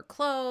out of her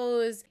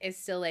clothes. Is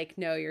still like,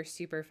 no, you're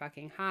super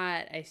fucking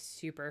hot. I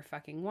super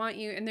fucking want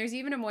you. And there's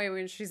even a moment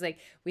when she's like,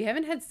 we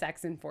haven't had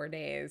sex in 4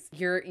 days.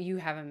 You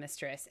have a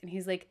mistress. And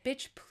he's like,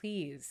 bitch,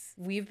 please.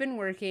 We've been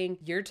working.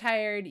 You're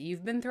tired.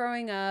 You've been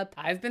throwing up.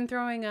 I've been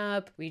throwing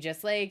up. We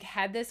just like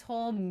had this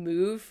whole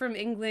move from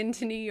England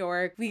to New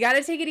York. We got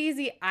to take it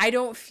easy. I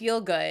don't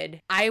feel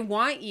good. I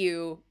want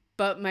you,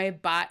 but my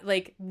body,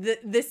 like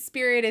the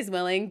spirit is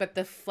willing, but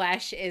the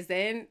flesh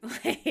isn't.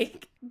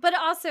 Like, but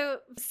also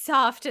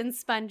soft and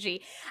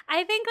spongy.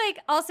 I think like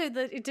also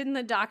didn't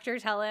the doctor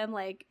tell him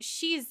like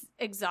she's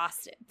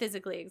exhausted,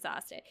 physically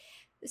exhausted.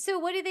 So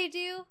what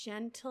do?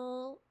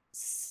 Gentle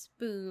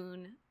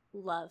spoon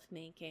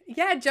lovemaking.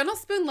 Yeah, gentle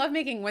spoon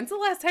lovemaking. When's the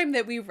last time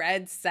that we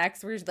read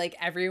sex where like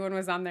everyone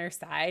was on their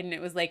side and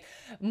it was like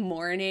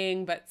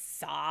morning but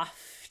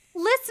soft?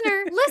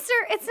 Listener,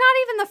 it's not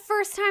even the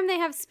first time they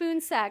have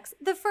spoon sex.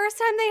 The first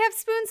time they have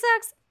spoon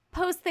sex,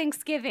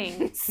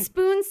 post-Thanksgiving.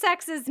 Spoon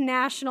sex is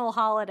national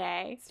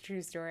holiday. It's a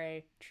true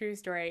story. True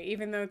story.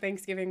 Even though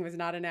Thanksgiving was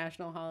not a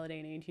national holiday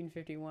in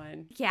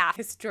 1851. Yeah.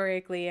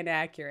 Historically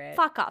inaccurate.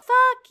 Fuck off.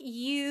 Fuck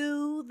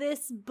you,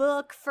 this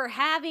book, for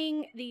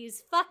having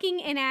these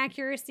fucking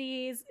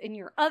inaccuracies in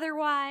your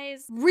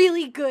otherwise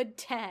really good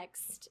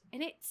text.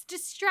 And it's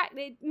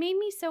it made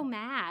me so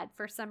mad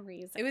for some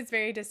reason. It was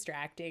very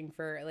distracting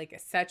for like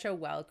such a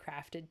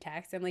well-crafted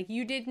text. I'm like,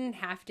 you didn't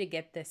have to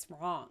get this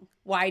wrong.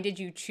 Why did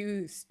you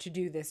choose to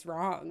do this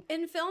wrong?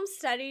 In film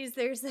studies,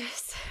 there's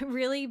this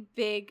really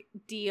big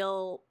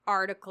deal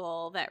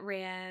article that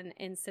ran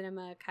in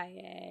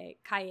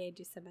Cahiers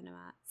du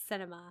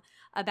Cinema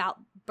about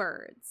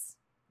Birds,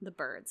 The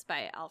Birds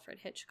by Alfred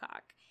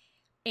Hitchcock.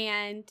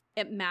 And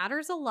it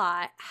matters a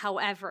lot.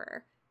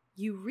 However,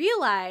 you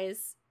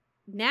realize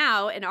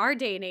now in our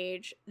day and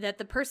age that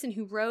the person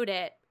who wrote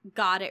it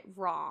got it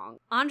wrong.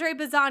 Andre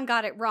Bazin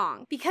got it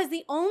wrong because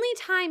the only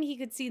time he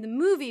could see the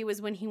movie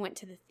was when he went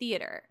to the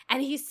theater.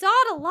 And he saw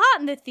it a lot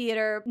in the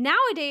theater.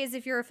 Nowadays,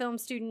 if you're a film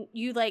student,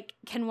 you like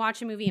can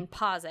watch a movie and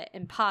pause it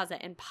and pause it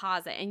and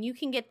pause it, and you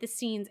can get the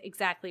scenes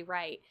exactly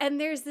right. And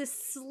there's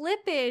this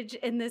slippage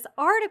in this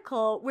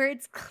article where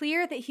it's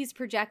clear that he's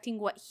projecting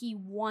what he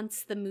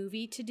wants the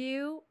movie to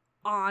do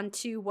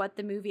onto what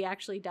the movie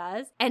actually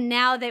does. And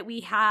now that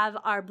we have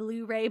our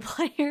Blu-ray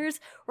players,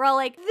 we're all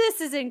like,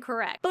 this is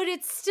incorrect, but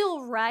it's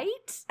still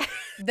right.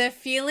 The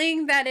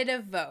feeling that it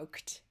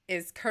evoked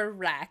is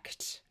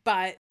correct,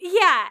 but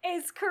yeah,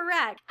 it's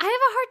correct. I have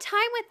a hard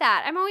time with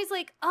that. I'm always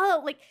like,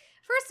 oh, like,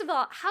 first of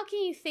all, how can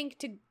you think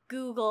to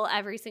Google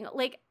every single,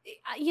 like,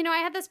 you know, I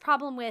had this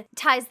problem with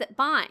Ties That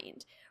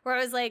Bind, where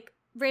I was like,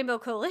 Rainbow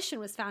Coalition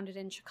was founded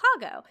in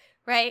Chicago,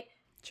 right?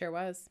 Sure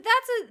was.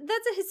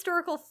 That's a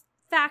historical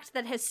fact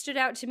that has stood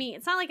out to me.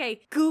 It's not like I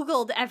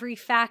Googled every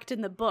fact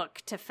in the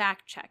book to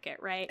fact check it,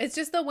 right? It's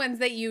just the ones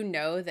that you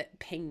know that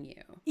ping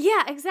you.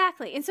 Yeah,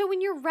 exactly. And so when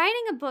you're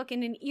writing a book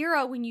in an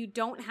era when you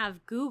don't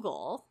have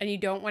Google, and you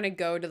don't want to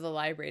go to the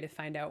library to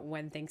find out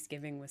when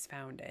Thanksgiving was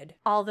founded.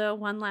 Although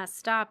One Last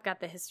Stop got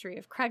the history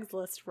of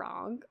Craigslist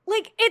wrong.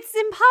 Like, it's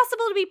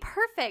impossible to be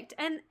perfect.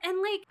 And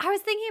like, I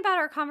was thinking about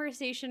our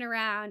conversation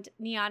around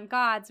Neon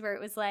Gods, where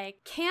it was like,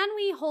 can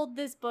we hold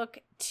this book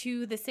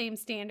to the same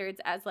standards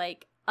as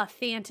like a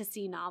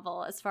fantasy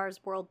novel as far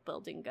as world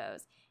building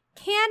goes?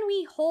 Can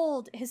we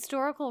hold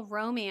historical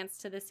romance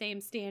to the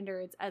same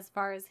standards as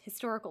far as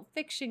historical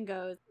fiction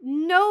goes,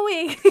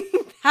 knowing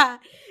that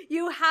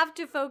you have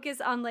to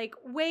focus on like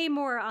way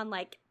more on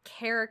like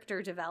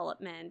character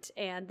development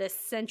and this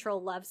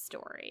central love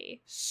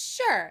story?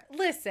 Sure.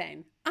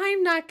 Listen,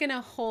 I'm not going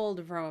to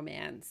hold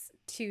romance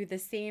to the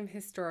same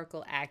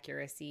historical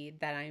accuracy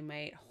that I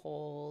might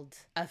hold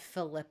a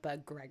Philippa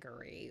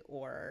Gregory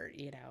or,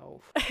 you know.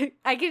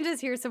 I can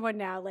just hear someone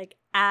now like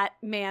at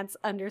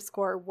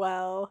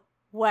Mance_Woe.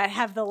 What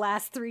have the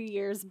last 3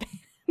 years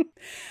been?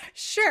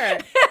 Sure.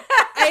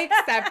 I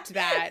accept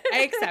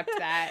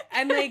that.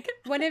 And like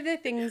one of the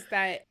things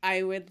that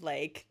I would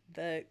like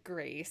the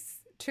Grace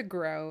to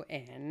grow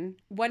in,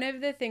 one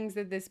of the things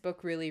that this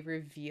book really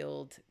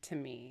revealed to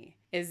me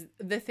is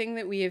the thing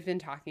that we have been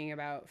talking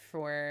about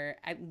for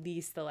at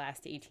least the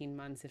last 18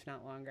 months, if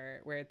not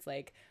longer, where it's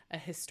like a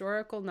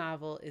historical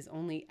novel is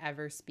only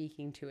ever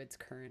speaking to its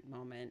current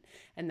moment,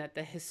 and that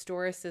the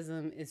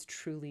historicism is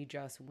truly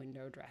just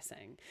window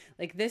dressing.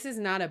 Like, this is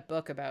not a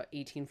book about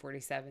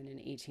 1847 and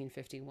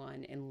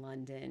 1851 in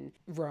London,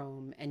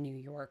 Rome, and New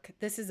York.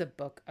 This is a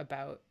book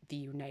about the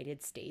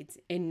United States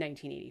in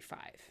 1985.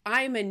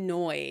 I'm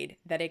annoyed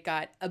that it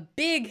got a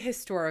big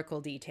historical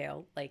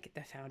detail, like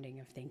the founding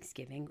of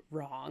Thanksgiving,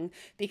 wrong,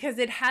 because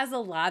it has a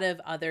lot of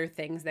other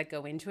things that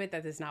go into it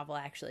that this novel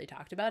actually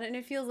talked about, and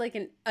it feels like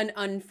an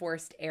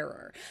unforced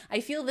error.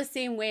 I feel the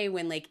same way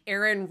when like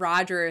Aaron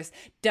Rodgers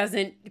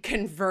doesn't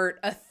convert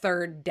a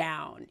third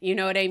down. You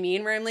know what I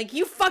mean? Where I'm like,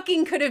 you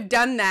fucking could have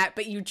done that,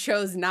 but you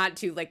chose not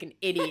to, like an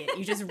idiot.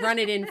 You just run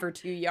it in for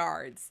 2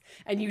 yards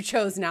and you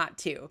chose not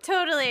to.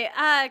 Totally.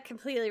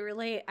 Completely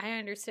relate. I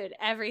understood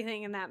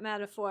everything in that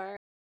metaphor.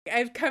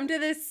 I've come to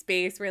this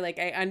space where like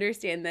I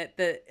understand that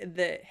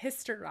the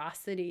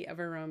historicity of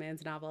a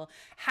romance novel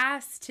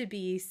has to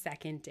be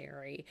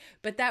secondary,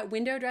 but that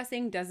window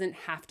dressing doesn't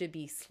have to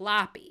be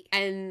sloppy.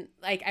 And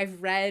like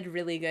I've read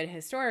really good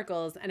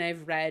historicals and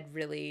I've read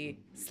really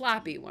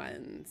sloppy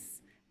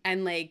ones.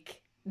 And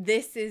like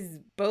this is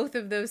both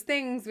of those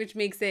things, which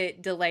makes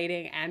it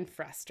delighting and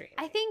frustrating.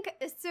 I think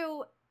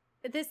so.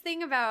 This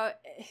thing about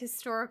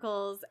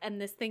historicals and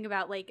this thing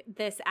about like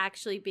this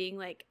actually being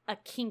like a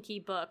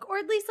kinky book, or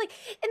at least like,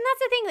 and that's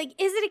the thing, like,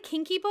 is it a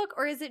kinky book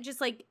or is it just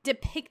like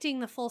depicting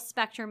the full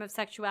spectrum of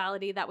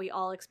sexuality that we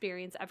all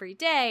experience every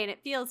day? And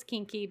it feels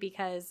kinky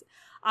because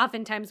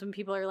oftentimes when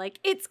people are like,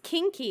 it's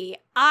kinky,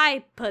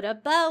 I put a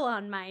bow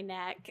on my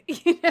neck,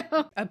 you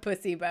know? A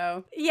pussy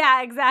bow.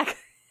 Yeah, exactly.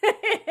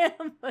 A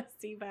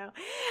pussy bow.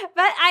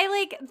 But I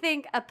like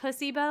think a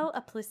pussy bow,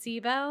 a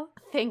placebo.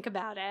 Think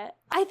about it.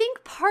 I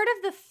think part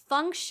of the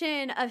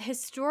function of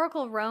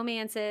historical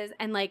romances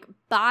and like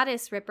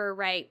Bodice Ripper,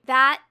 right,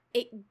 that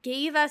it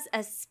gave us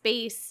a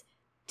space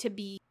to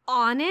be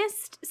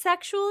honest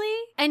sexually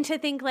and to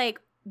think like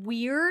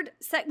weird,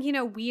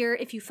 weird,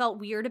 if you felt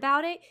weird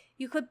about it,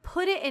 you could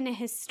put it in a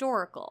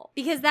historical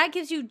because that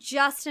gives you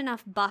just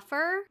enough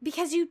buffer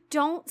because you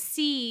don't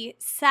see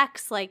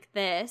sex like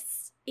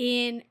this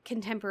in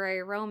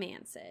contemporary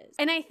romances.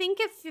 And I think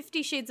if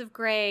 50 Shades of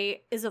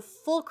Grey is a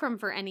fulcrum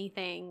for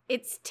anything,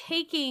 it's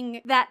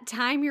taking that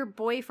time your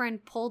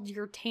boyfriend pulled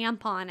your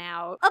tampon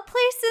out, a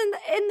place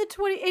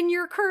in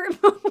your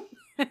current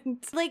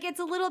moment. Like, it's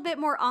a little bit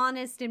more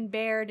honest and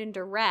bared and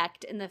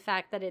direct in the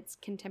fact that it's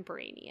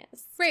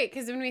contemporaneous. Right,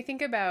 because when we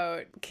think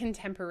about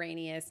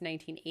contemporaneous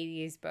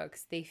 1980s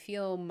books, they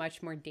feel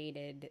much more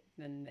dated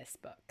than this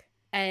book.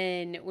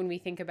 And when we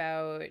think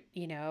about,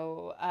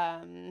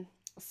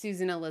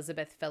 Susan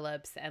Elizabeth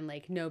Phillips and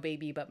like No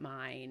Baby But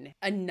Mine,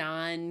 a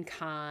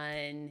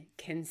non-con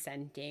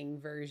consenting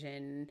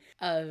version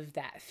of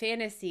that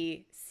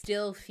fantasy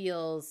still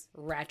feels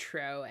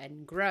retro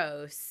and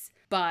gross,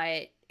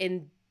 but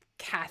in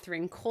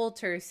Catherine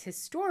Coulter's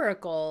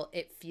historical,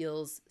 it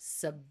feels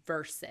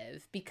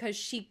subversive because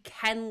she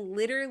can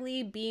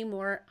literally be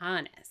more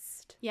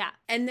honest. Yeah.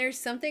 And there's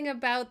something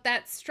about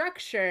that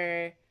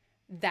structure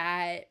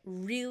that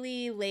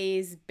really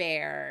lays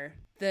bare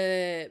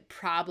the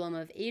problem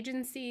of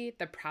agency,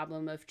 the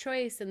problem of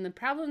choice, and the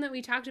problem that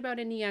we talked about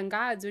in Neon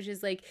Gods, which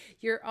is like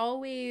you're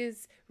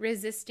always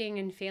resisting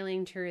and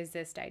failing to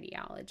resist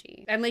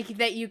ideology. And like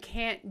that you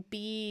can't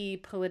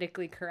be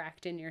politically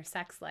correct in your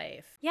sex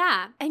life.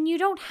 Yeah. And you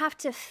don't have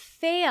to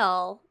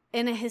fail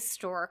in a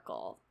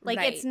historical. Like,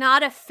 Right. It's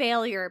not a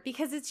failure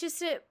because it's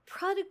just a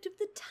product of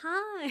the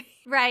time,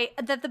 right?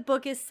 That the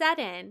book is set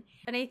in.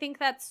 And I think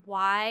that's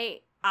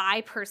why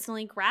I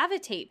personally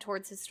gravitate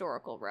towards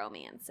historical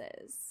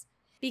romances,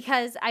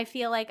 because I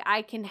feel like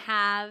I can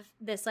have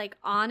this like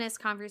honest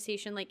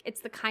conversation. Like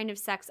it's the kind of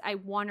sex I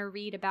want to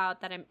read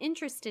about, that I'm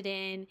interested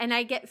in. And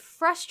I get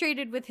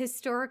frustrated with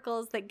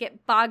historicals that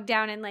get bogged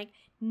down in like,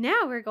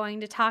 now we're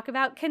going to talk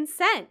about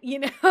consent,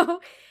 you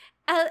know?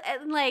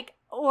 And like,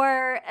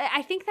 or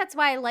I think that's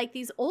why I like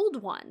these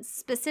old ones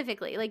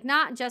specifically, like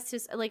not just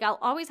as like I'll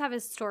always have a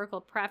historical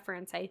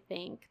preference, I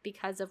think,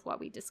 because of what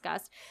we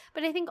discussed.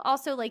 But I think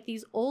also like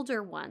these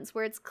older ones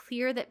where it's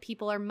clear that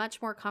people are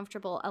much more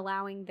comfortable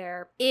allowing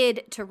their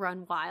id to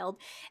run wild.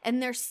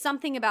 And there's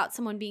something about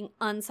someone being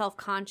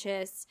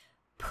unselfconscious,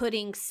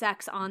 putting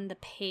sex on the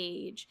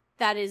page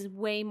that is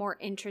way more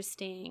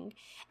interesting.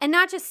 And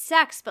not just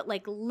sex, but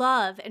like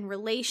love and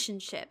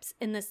relationships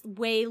in this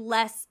way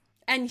less.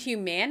 And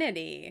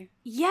humanity.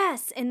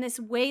 Yes, in this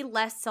way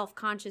less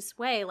self-conscious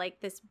way, like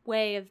this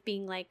way of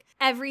being like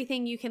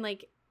everything you can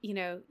like, you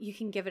know, you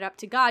can give it up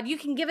to God. You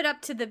can give it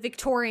up to the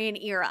Victorian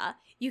era.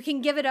 You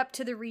can give it up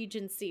to the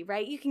Regency,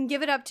 right? You can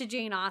give it up to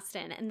Jane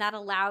Austen, and that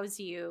allows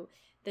you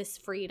this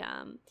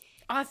freedom.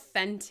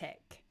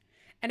 Authentic.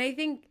 And I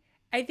think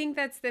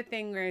that's the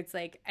thing where it's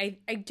like,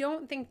 I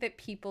don't think that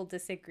people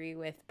disagree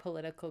with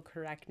political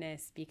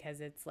correctness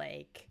because it's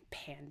like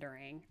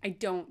pandering. I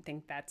don't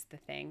think that's the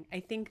thing. I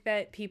think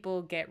that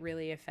people get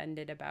really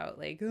offended about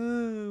like,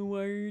 oh,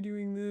 why are you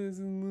doing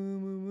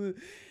this?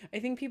 I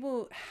think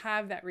people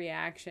have that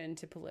reaction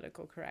to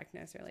political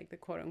correctness, or like the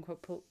quote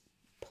unquote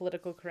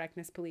political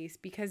correctness police,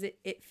 because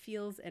it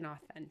feels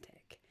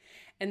inauthentic.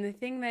 And the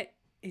thing that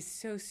is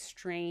so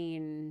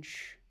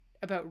strange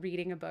about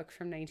reading a book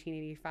from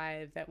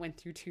 1985 that went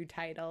through 2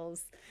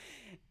 titles,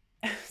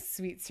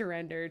 Sweet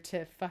Surrender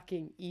to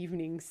fucking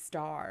Evening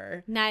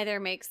Star. Neither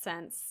makes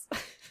sense.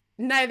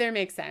 Neither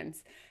makes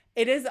sense.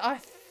 It is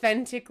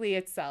authentically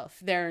itself.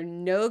 There are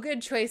no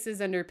good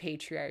choices under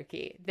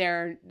patriarchy.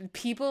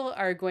 People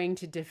are going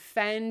to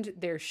defend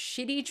their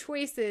shitty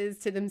choices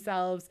to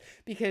themselves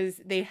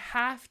because they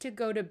have to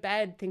go to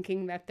bed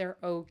thinking that they're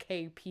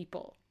okay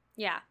people.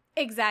 Yeah,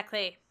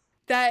 exactly.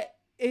 That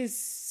is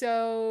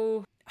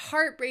so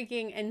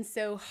heartbreaking and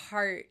so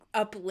heart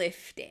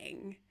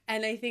uplifting.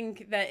 And I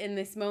think that in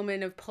this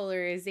moment of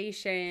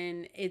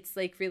polarization, it's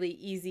like really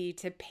easy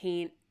to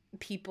paint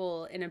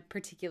people in a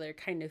particular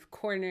kind of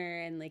corner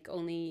and like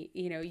only,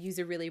 you know, use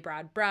a really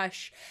broad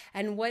brush.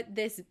 And what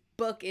this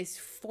book is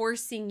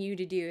forcing you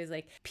to do is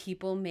like,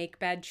 people make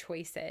bad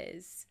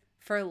choices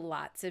for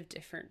lots of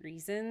different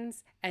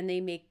reasons, and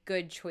they make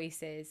good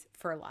choices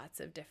for lots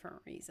of different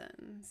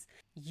reasons.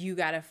 You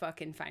gotta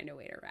fucking find a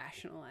way to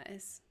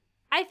rationalize.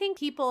 I think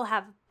people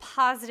have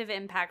positive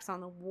impacts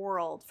on the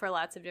world for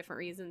lots of different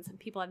reasons, and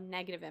people have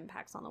negative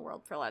impacts on the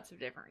world for lots of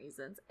different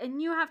reasons. And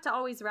you have to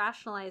always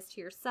rationalize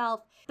to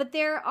yourself. But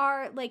there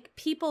are like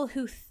people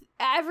who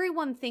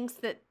everyone thinks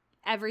that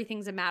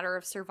everything's a matter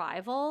of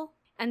survival,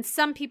 and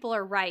some people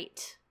are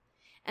right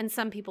and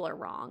some people are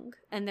wrong,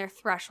 and their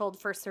threshold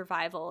for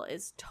survival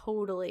is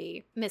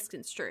totally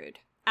misconstrued,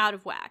 out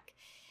of whack.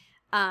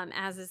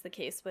 As is the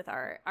case with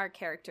our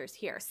characters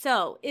here.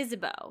 So,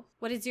 Isabeau,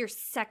 what is your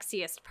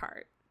sexiest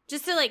part?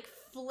 Just to like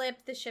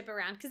flip the ship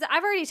around, because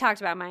I've already talked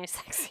about my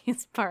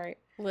sexiest part.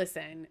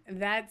 Listen,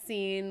 that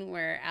scene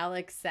where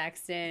Alex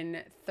Sexton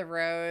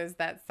throws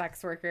that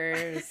sex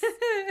worker's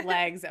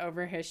legs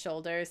over his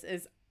shoulders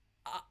is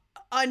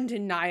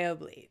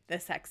undeniably the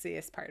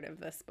sexiest part of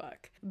this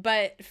book.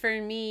 But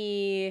for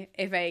me,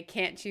 if I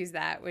can't choose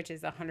that, which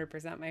is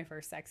 100% my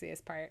first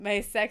sexiest part,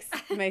 my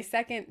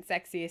second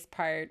sexiest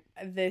part,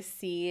 the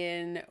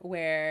scene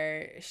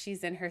where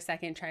she's in her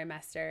second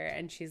trimester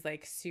and she's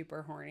like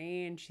super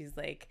horny and she's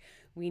like,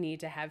 we need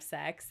to have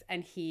sex,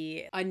 and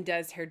he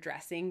undoes her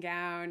dressing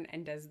gown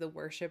and does the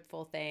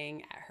worshipful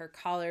thing at her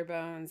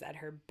collarbones, at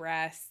her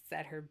breasts,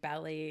 at her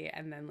belly,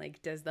 and then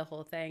like does the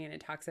whole thing, and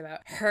it talks about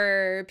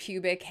her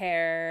pubic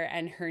hair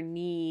and her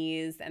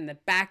knees and the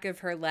back of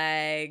her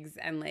legs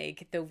and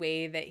like the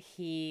way that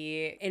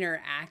he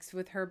interacts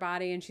with her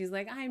body, and she's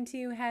like, I'm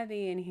too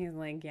heavy, and he's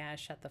like, yeah,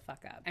 shut the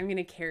fuck up, I'm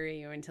gonna carry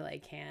you until I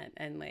can't,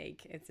 and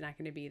like it's not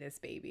gonna be this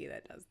baby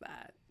that does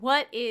that.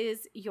 What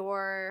is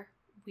your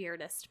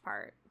weirdest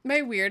part?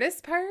 My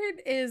weirdest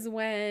part is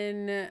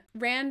when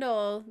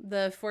Randall,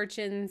 the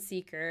fortune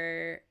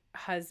seeker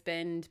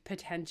husband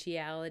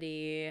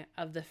potentiality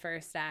of the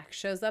first act,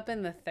 shows up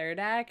in the third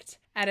act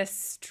at a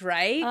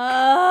strike.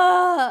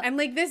 I'm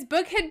like, this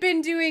book had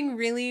been doing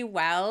really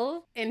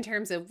well in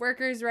terms of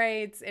workers'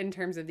 rights, in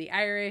terms of the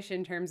Irish,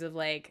 in terms of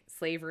like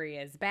slavery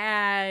is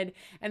bad.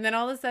 And then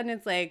all of a sudden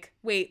it's like,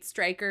 wait,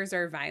 strikers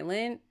are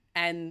violent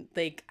and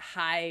like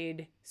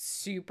hide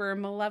super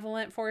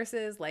malevolent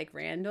forces like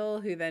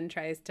Randall, who then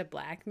tries to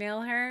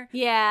blackmail her.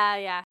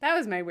 Yeah. That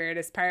was my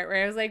weirdest part,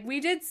 where I was like, we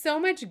did so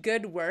much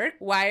good work.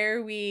 Why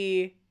are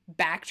we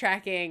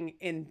backtracking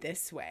in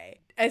this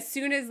way? As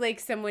soon as like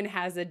someone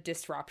has a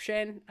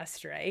disruption, a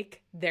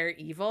strike, they're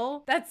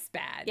evil. That's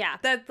bad. Yeah.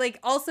 That like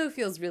also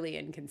feels really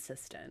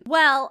inconsistent.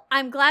 Well,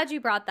 I'm glad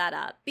you brought that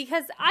up,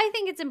 because I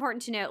think it's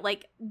important to note,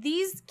 like,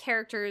 these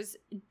characters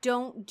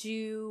don't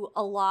do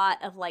a lot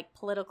of like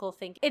political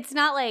thinking. It's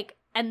not like,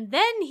 and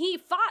then he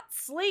fought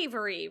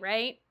slavery,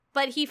 right?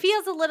 But he's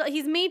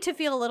made to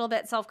feel a little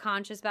bit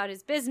self-conscious about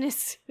his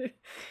businesses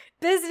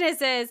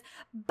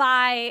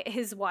by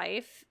his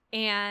wife,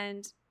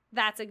 and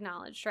that's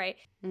acknowledged, right?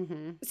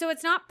 Mm-hmm. So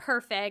it's not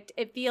perfect.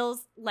 It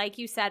feels, like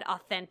you said,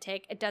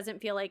 authentic. It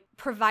doesn't feel like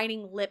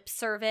providing lip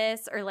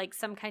service or like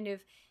some kind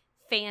of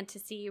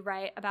fantasy,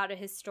 right, about a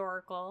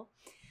historical.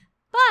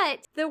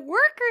 But the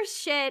workers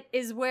shit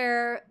is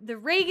where the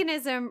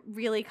Reaganism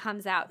really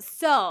comes out.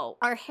 So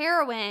our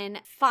heroine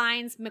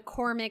finds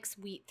McCormick's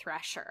wheat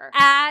thresher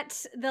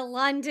at the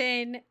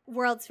London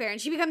World's Fair, and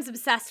she becomes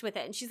obsessed with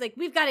it. And she's like,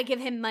 we've got to give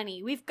him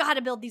money. We've got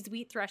to build these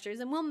wheat threshers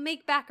and we'll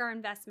make back our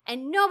investment.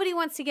 And nobody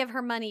wants to give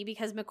her money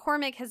because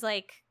McCormick has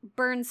like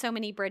burned so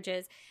many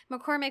bridges.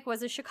 McCormick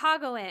was a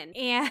Chicagoan,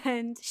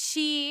 and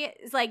she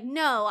is like,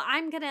 no,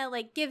 I'm going to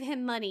like give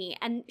him money.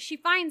 And she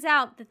finds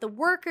out that the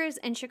workers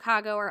in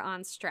Chicago are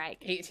on strike.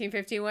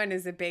 1851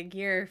 is a big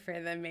year for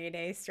the May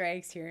Day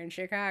strikes here in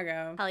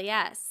Chicago. Hell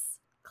yes.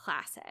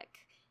 Classic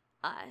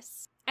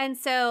us. And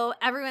so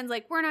everyone's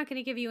like, we're not going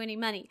to give you any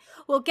money.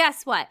 Well,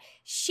 guess what?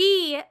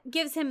 She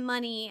gives him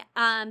money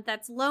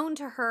that's loaned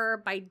to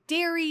her by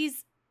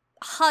Derry's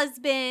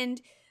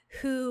husband,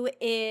 who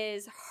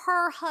is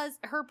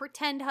her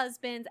pretend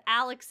husband,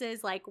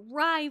 Alex's like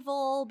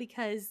rival,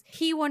 because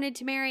he wanted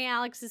to marry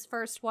Alex's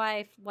first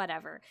wife,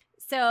 whatever.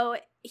 So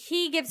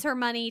he gives her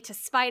money to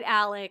spite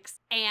Alex,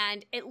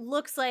 and it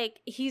looks like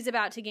he's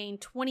about to gain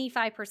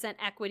 25%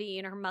 equity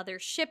in her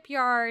mother's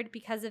shipyard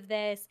because of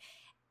this.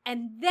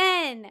 And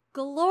then,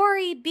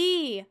 glory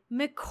be,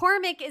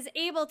 McCormick is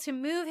able to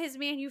move his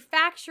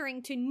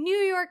manufacturing to New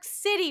York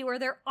City, where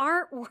there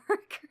aren't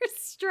workers'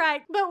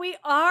 strike, but we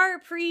are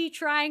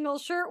pre-Triangle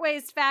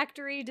Shirtwaist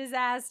Factory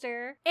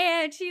disaster.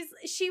 And she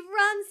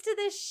runs to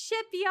the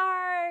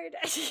shipyard.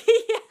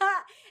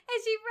 And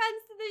she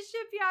runs to the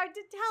shipyard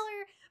to tell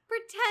her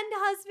pretend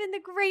husband the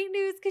great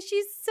news, because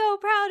she's so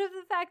proud of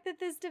the fact that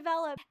this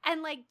developed.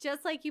 And like,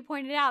 just like you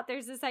pointed out,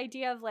 there's this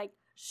idea of like,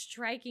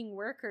 striking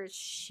workers,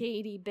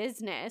 shady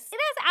business. It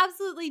has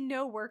absolutely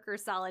no worker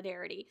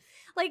solidarity.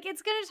 Like,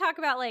 it's going to talk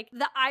about like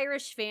the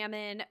Irish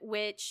famine,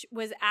 which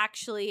was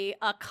actually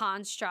a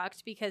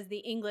construct because the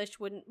English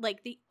wouldn't,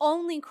 like, the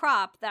only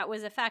crop that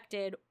was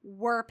affected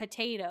were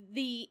potato.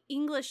 The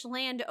English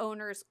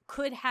landowners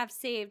could have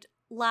saved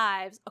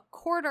lives, a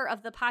quarter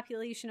of the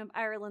population of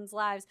Ireland's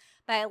lives,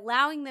 by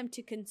allowing them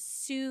to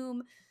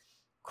consume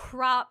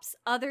crops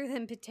other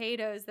than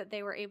potatoes that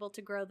they were able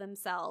to grow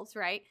themselves,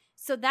 right?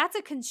 So that's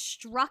a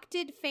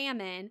constructed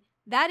famine.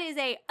 That is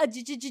a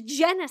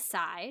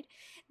genocide.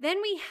 Then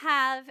we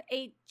have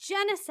a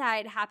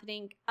genocide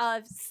happening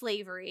of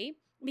slavery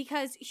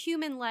because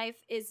human life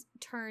is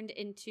turned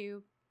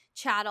into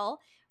chattel.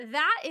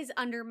 That is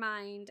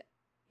undermined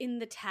in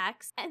the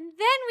text. And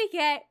then we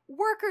get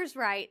workers'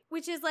 right,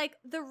 which is like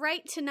the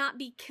right to not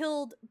be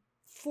killed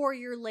for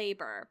your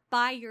labor,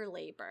 by your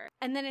labor.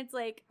 And then it's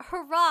like,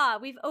 hurrah,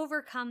 we've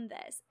overcome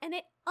this. And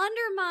it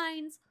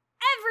undermines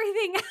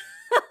everything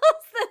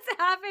else that's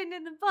happened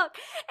in the book.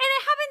 And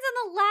it happens in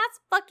the last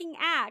fucking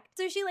act.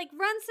 So she like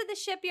runs to the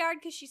shipyard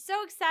because she's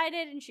so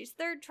excited and she's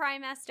third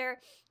trimester.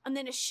 And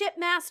then a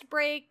shipmast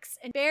breaks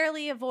and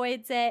barely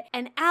avoids it.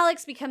 And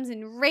Alex becomes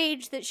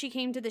enraged that she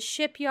came to the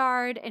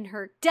shipyard in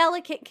her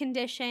delicate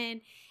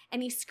condition.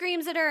 And he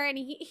screams at her, and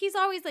he's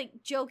always like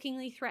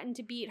jokingly threatened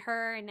to beat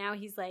her. And now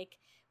he's like,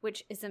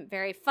 which isn't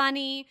very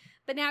funny,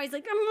 but now he's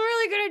like, I'm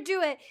really gonna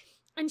do it.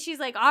 And she's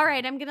like, all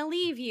right, I'm gonna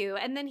leave you.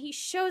 And then he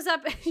shows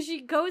up and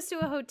she goes to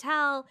a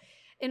hotel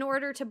in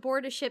order to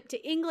board a ship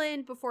to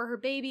England before her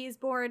baby is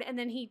born. And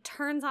then he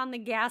turns on the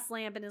gas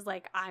lamp and is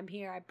like, I'm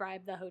here. I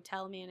bribed the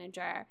hotel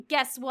manager.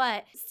 Guess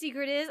what?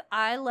 Secret is,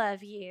 I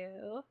love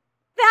you.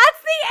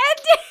 That's the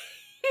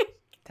ending.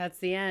 That's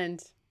the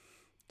end.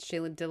 She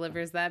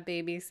delivers that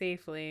baby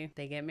safely.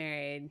 They get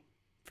married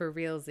for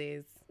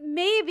realsies.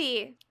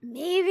 Maybe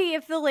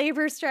if the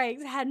labor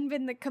strikes hadn't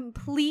been the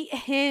complete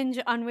hinge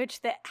on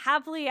which the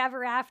happily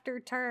ever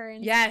after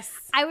turns. Yes.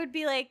 I would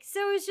be like,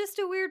 so it was just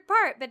a weird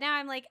part. But now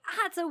I'm like,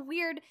 it's a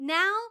weird.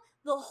 Now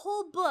the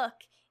whole book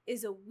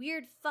is a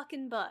weird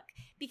fucking book.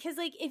 Because,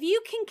 like, if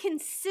you can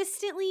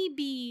consistently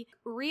be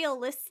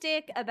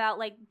realistic about,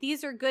 like,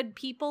 these are good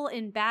people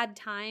in bad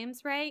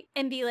times, right?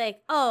 And be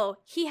like, oh,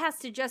 he has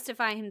to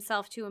justify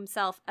himself to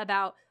himself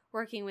about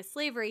working with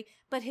slavery,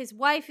 but his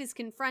wife is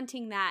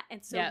confronting that.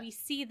 And so we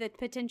see the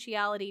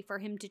potentiality for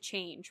him to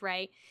change,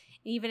 right?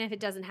 Even if it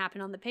doesn't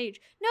happen on the page.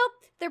 Nope,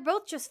 they're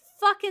both just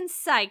fucking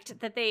psyched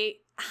that they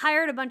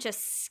hired a bunch of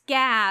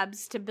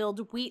scabs to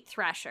build wheat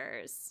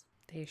threshers.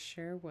 They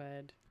sure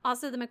would.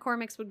 Also, the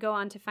McCormicks would go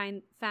on to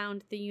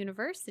found the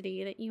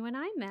university that you and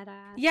I met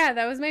at. Yeah,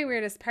 that was my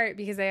weirdest part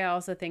because I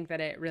also think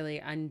that it really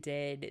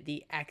undid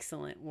the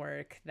excellent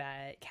work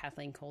that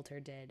Kathleen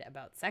Coulter did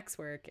about sex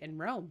work in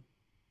Rome.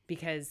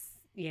 Because,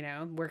 you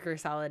know, worker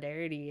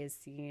solidarity is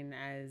seen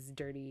as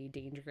dirty,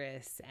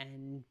 dangerous,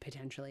 and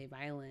potentially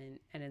violent.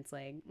 And it's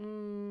like,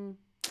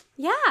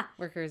 yeah.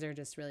 Workers are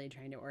just really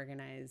trying to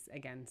organize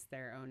against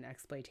their own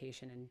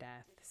exploitation and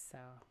death, so...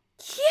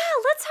 Yeah,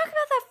 let's talk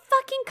about that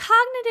fucking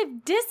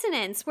cognitive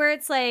dissonance where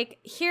it's like,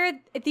 here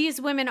these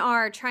women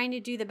are trying to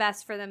do the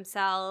best for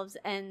themselves,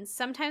 and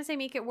sometimes they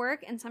make it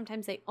work, and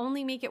sometimes they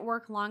only make it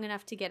work long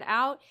enough to get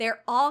out.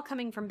 They're all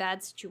coming from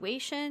bad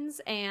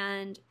situations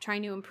and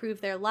trying to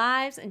improve their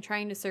lives and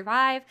trying to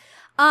survive.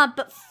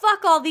 But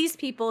fuck all these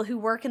people who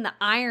work in the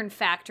iron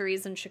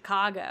factories in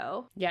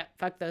Chicago. Yeah,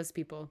 fuck those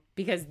people.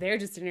 Because they're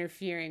just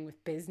interfering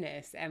with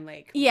business and,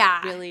 like,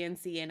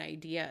 brilliancy and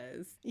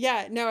ideas.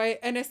 Yeah, no,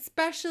 and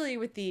especially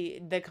with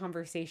the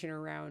conversation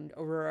around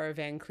Aurora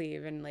Van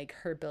Cleve and, like,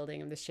 her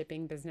building of the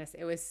shipping business,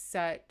 it was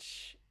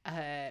such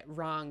a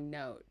wrong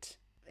note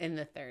in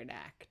the third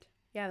act.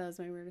 Yeah, that was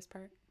my weirdest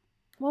part.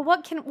 Well,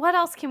 what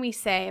else can we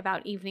say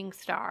about Evening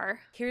Star?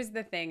 Here's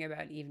the thing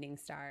about Evening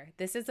Star.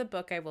 This is a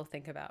book I will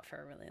think about for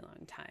a really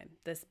long time.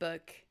 This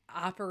book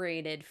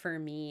operated for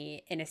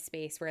me in a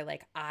space where,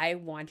 like, I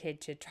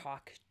wanted to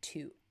talk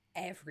to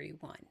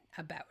everyone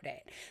about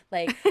it.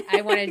 Like,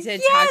 I wanted to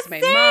talk to my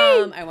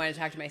mom. I wanted to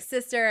talk to my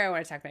sister. I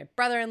wanted to talk to my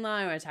brother-in-law.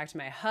 I wanted to talk to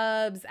my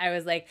hubs. I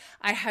was like,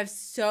 I have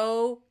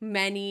so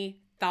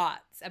many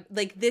thoughts.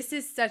 Like, this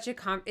is such a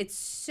it's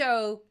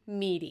so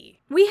meaty.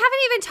 We haven't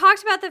even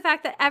talked about the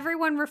fact that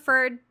everyone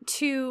referred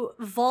to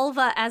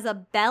vulva as a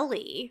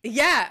belly.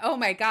 Yeah. Oh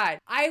my God.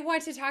 I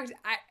want to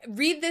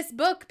read this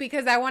book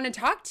because I want to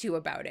talk to you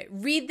about it.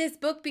 Read this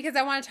book because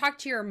I want to talk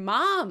to your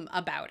mom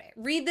about it.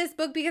 Read this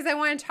book because I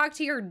want to talk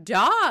to your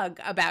dog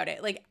about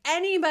it. Like,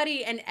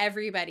 anybody and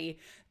everybody,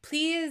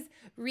 please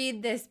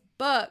read this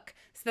book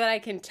so that I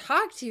can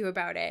talk to you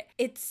about it.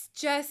 It's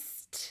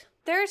just...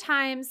 There are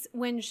times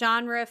when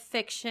genre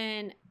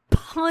fiction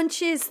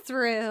punches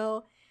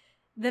through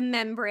the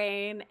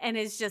membrane and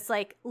is just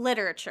like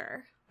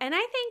literature. And I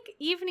think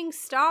Evening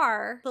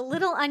Star, the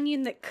little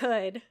onion that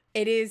could.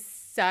 It is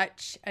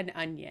such an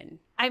onion.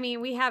 I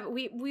mean,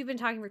 we've been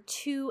talking for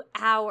 2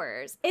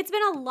 hours. It's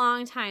been a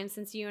long time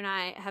since you and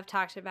I have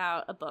talked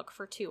about a book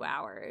for 2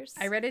 hours.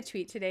 I read a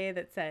tweet today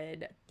that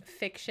said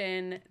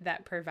fiction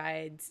that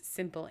provides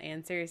simple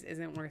answers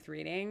isn't worth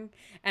reading.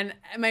 And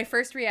my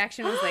first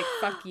reaction was like,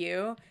 fuck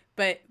you.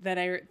 But then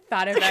I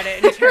thought about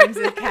it in terms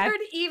of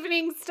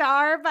Evening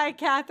Star by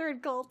Kathleen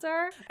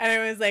Coulter. And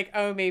I was like,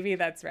 oh, maybe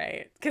that's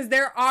right. Because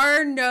there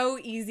are no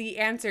easy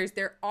answers.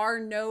 There are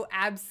no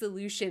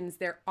absolutions.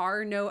 There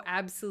are no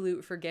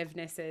absolute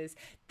forgivenesses.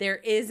 There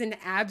is an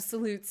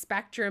absolute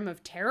spectrum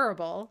of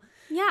terrible.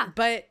 Yeah.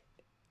 But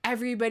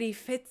everybody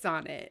fits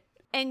on it.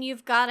 And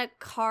you've got to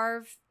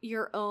carve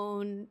your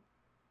own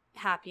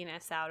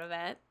happiness out of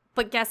it.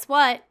 But guess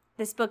what?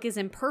 This book is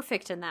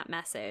imperfect in that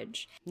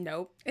message.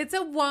 Nope. It's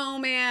a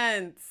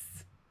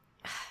womance.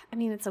 I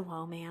mean, it's a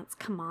womance.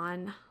 Come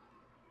on.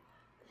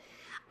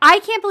 I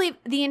can't believe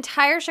the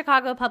entire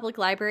Chicago Public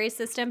Library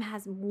system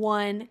has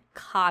one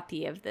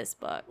copy of this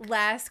book.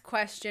 Last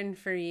question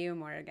for you,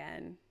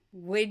 Morgan.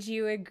 Would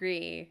you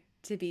agree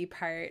to be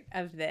part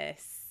of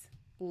this?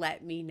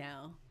 Let me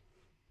know.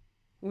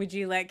 Would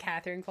you let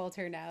Kathleen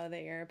Coulter know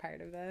that you're a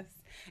part of this?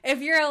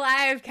 If you're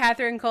alive,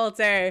 Kathleen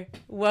Coulter,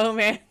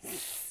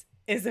 womance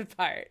is a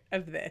part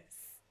of this.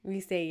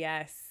 We say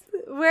yes.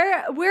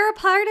 We're a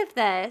part of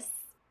this.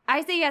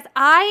 I say yes.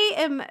 I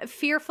am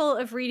fearful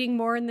of reading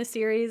more in the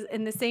series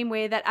in the same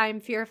way that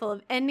I'm fearful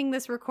of ending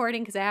this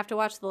recording because I have to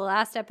watch the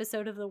last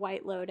episode of The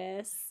White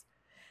Lotus.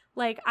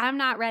 Like, I'm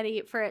not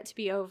ready for it to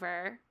be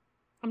over.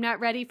 I'm not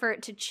ready for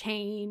it to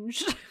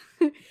change.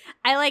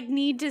 I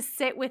need to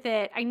sit with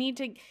it. I need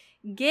to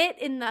get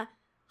in the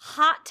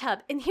hot tub.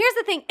 And here's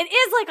the thing. It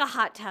is like a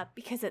hot tub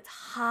because it's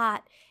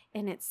hot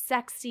and it's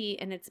sexy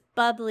and it's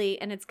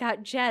bubbly and it's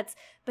got jets,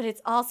 but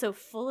it's also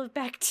full of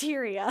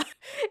bacteria.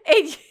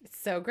 It's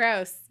so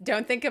gross.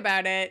 Don't think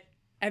about it.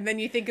 And then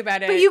you think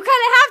about it. But you kind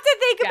of have to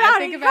think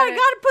about it. You kind of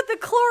got to put the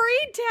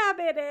chlorine tab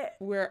in it.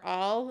 We're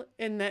all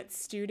in that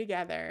stew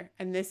together.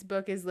 And this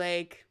book is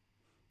like,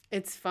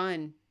 it's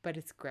fun, but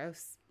it's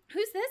gross.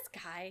 Who's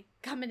this guy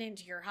coming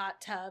into your hot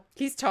tub?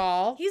 He's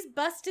tall. He's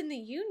busting the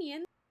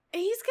union.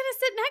 And he's going to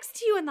sit next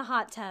to you in the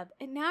hot tub.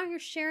 And now you're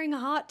sharing a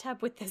hot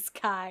tub with this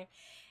guy.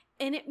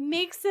 And it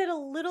makes it a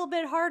little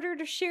bit harder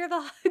to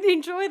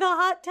enjoy the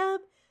hot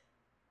tub.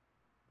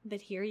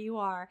 that here you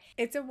are.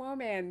 It's a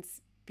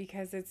romance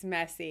because it's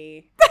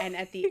messy. And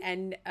at the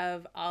end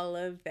of all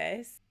of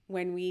this,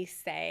 when we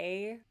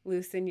say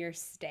loosen your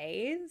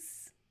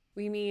stays,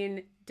 we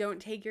mean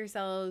don't take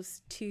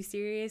yourselves too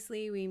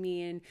seriously. We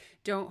mean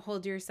don't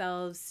hold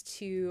yourselves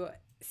to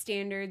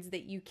standards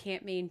that you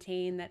can't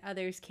maintain, that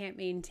others can't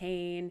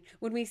maintain.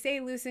 When we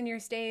say loosen your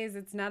stays,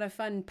 it's not a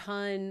fun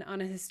pun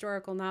on a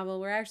historical novel.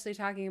 We're actually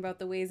talking about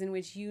the ways in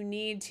which you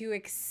need to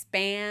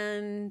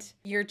expand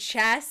your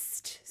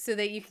chest so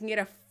that you can get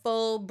a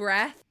full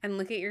breath and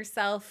look at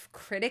yourself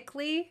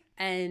critically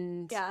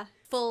and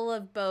full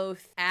of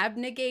both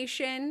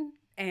abnegation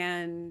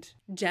and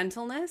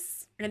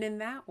gentleness. And in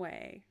that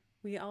way,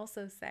 we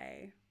also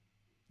say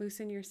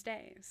loosen your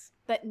stays.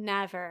 But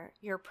never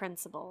your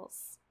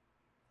principles.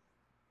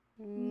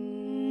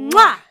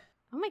 Mwah!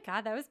 Oh my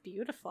God, that was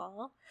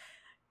beautiful.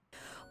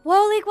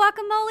 Woly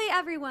guacamole,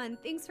 everyone.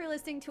 Thanks for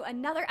listening to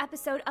another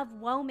episode of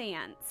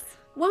Womance.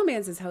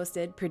 Womance is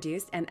hosted,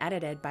 produced, and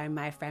edited by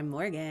my friend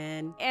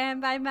Morgan. And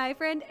by my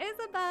friend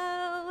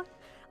Isabel.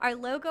 Our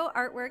logo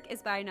artwork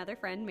is by another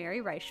friend,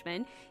 Mary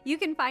Reichman. You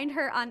can find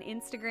her on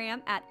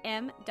Instagram at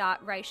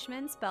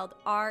m.reichman, spelled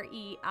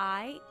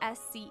REISCHMANN.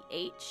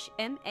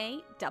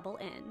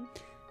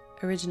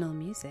 Original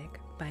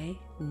music by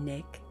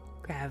Nick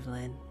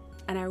Gravlin.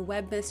 And our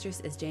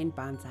webmistress is Jane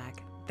Bonsack.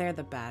 They're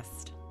the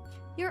best.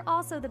 You're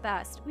also the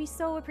best. We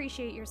so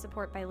appreciate your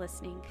support by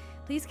listening.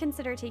 Please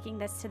consider taking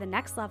this to the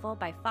next level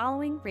by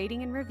following,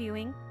 rating, and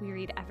reviewing. We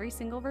read every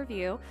single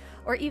review.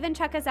 Or even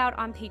check us out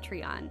on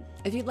Patreon.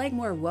 If you'd like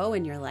more woe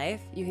in your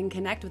life, you can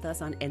connect with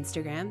us on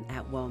Instagram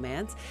at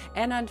Womance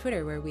and on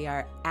Twitter where we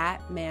are at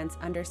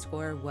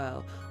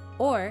 @mance_woe.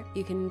 Or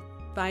you can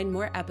find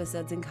more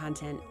episodes and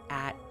content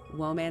at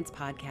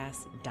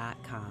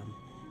womancepodcast.com.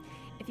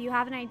 If you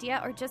have an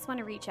idea or just want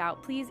to reach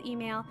out, please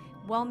email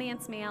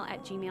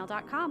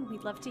womancemail@gmail.com.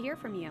 We'd love to hear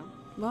from you.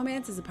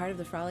 Womance is a part of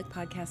the Frolic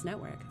Podcast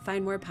Network.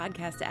 Find more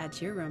podcasts to add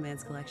to your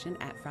romance collection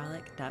at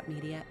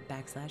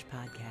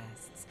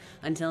frolic.media/podcasts.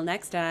 Until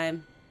next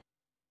time.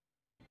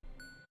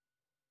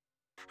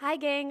 Hi,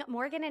 gang.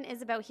 Morgan and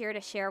Isabel here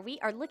to share. We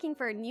are looking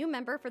for a new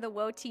member for the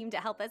Woe team to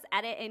help us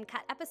edit and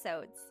cut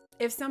episodes.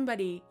 If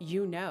somebody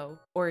you know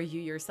or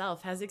you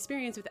yourself has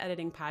experience with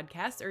editing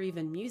podcasts or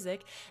even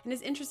music and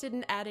is interested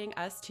in adding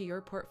us to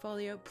your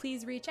portfolio,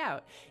 please reach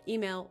out.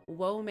 Email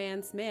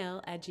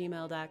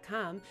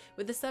womancemail@gmail.com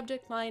with the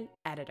subject line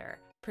editor.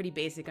 Pretty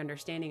basic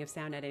understanding of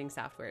sound editing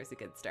software is a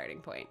good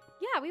starting point.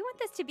 Yeah, we want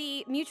this to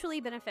be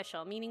mutually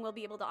beneficial, meaning we'll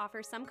be able to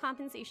offer some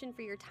compensation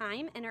for your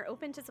time and are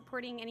open to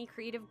supporting any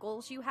creative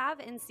goals you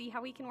have and see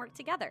how we can work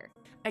together.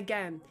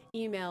 Again,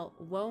 email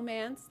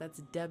womance,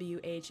 that's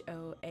WHOAMANCE,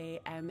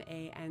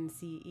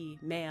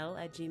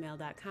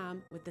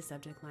 mail@gmail.com with the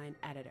subject line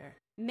editor.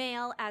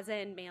 Mail as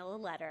in mail a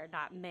letter,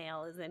 not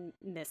mail as in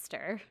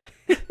Mr.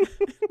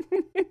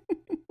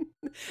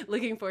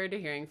 Looking forward to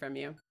hearing from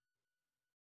you.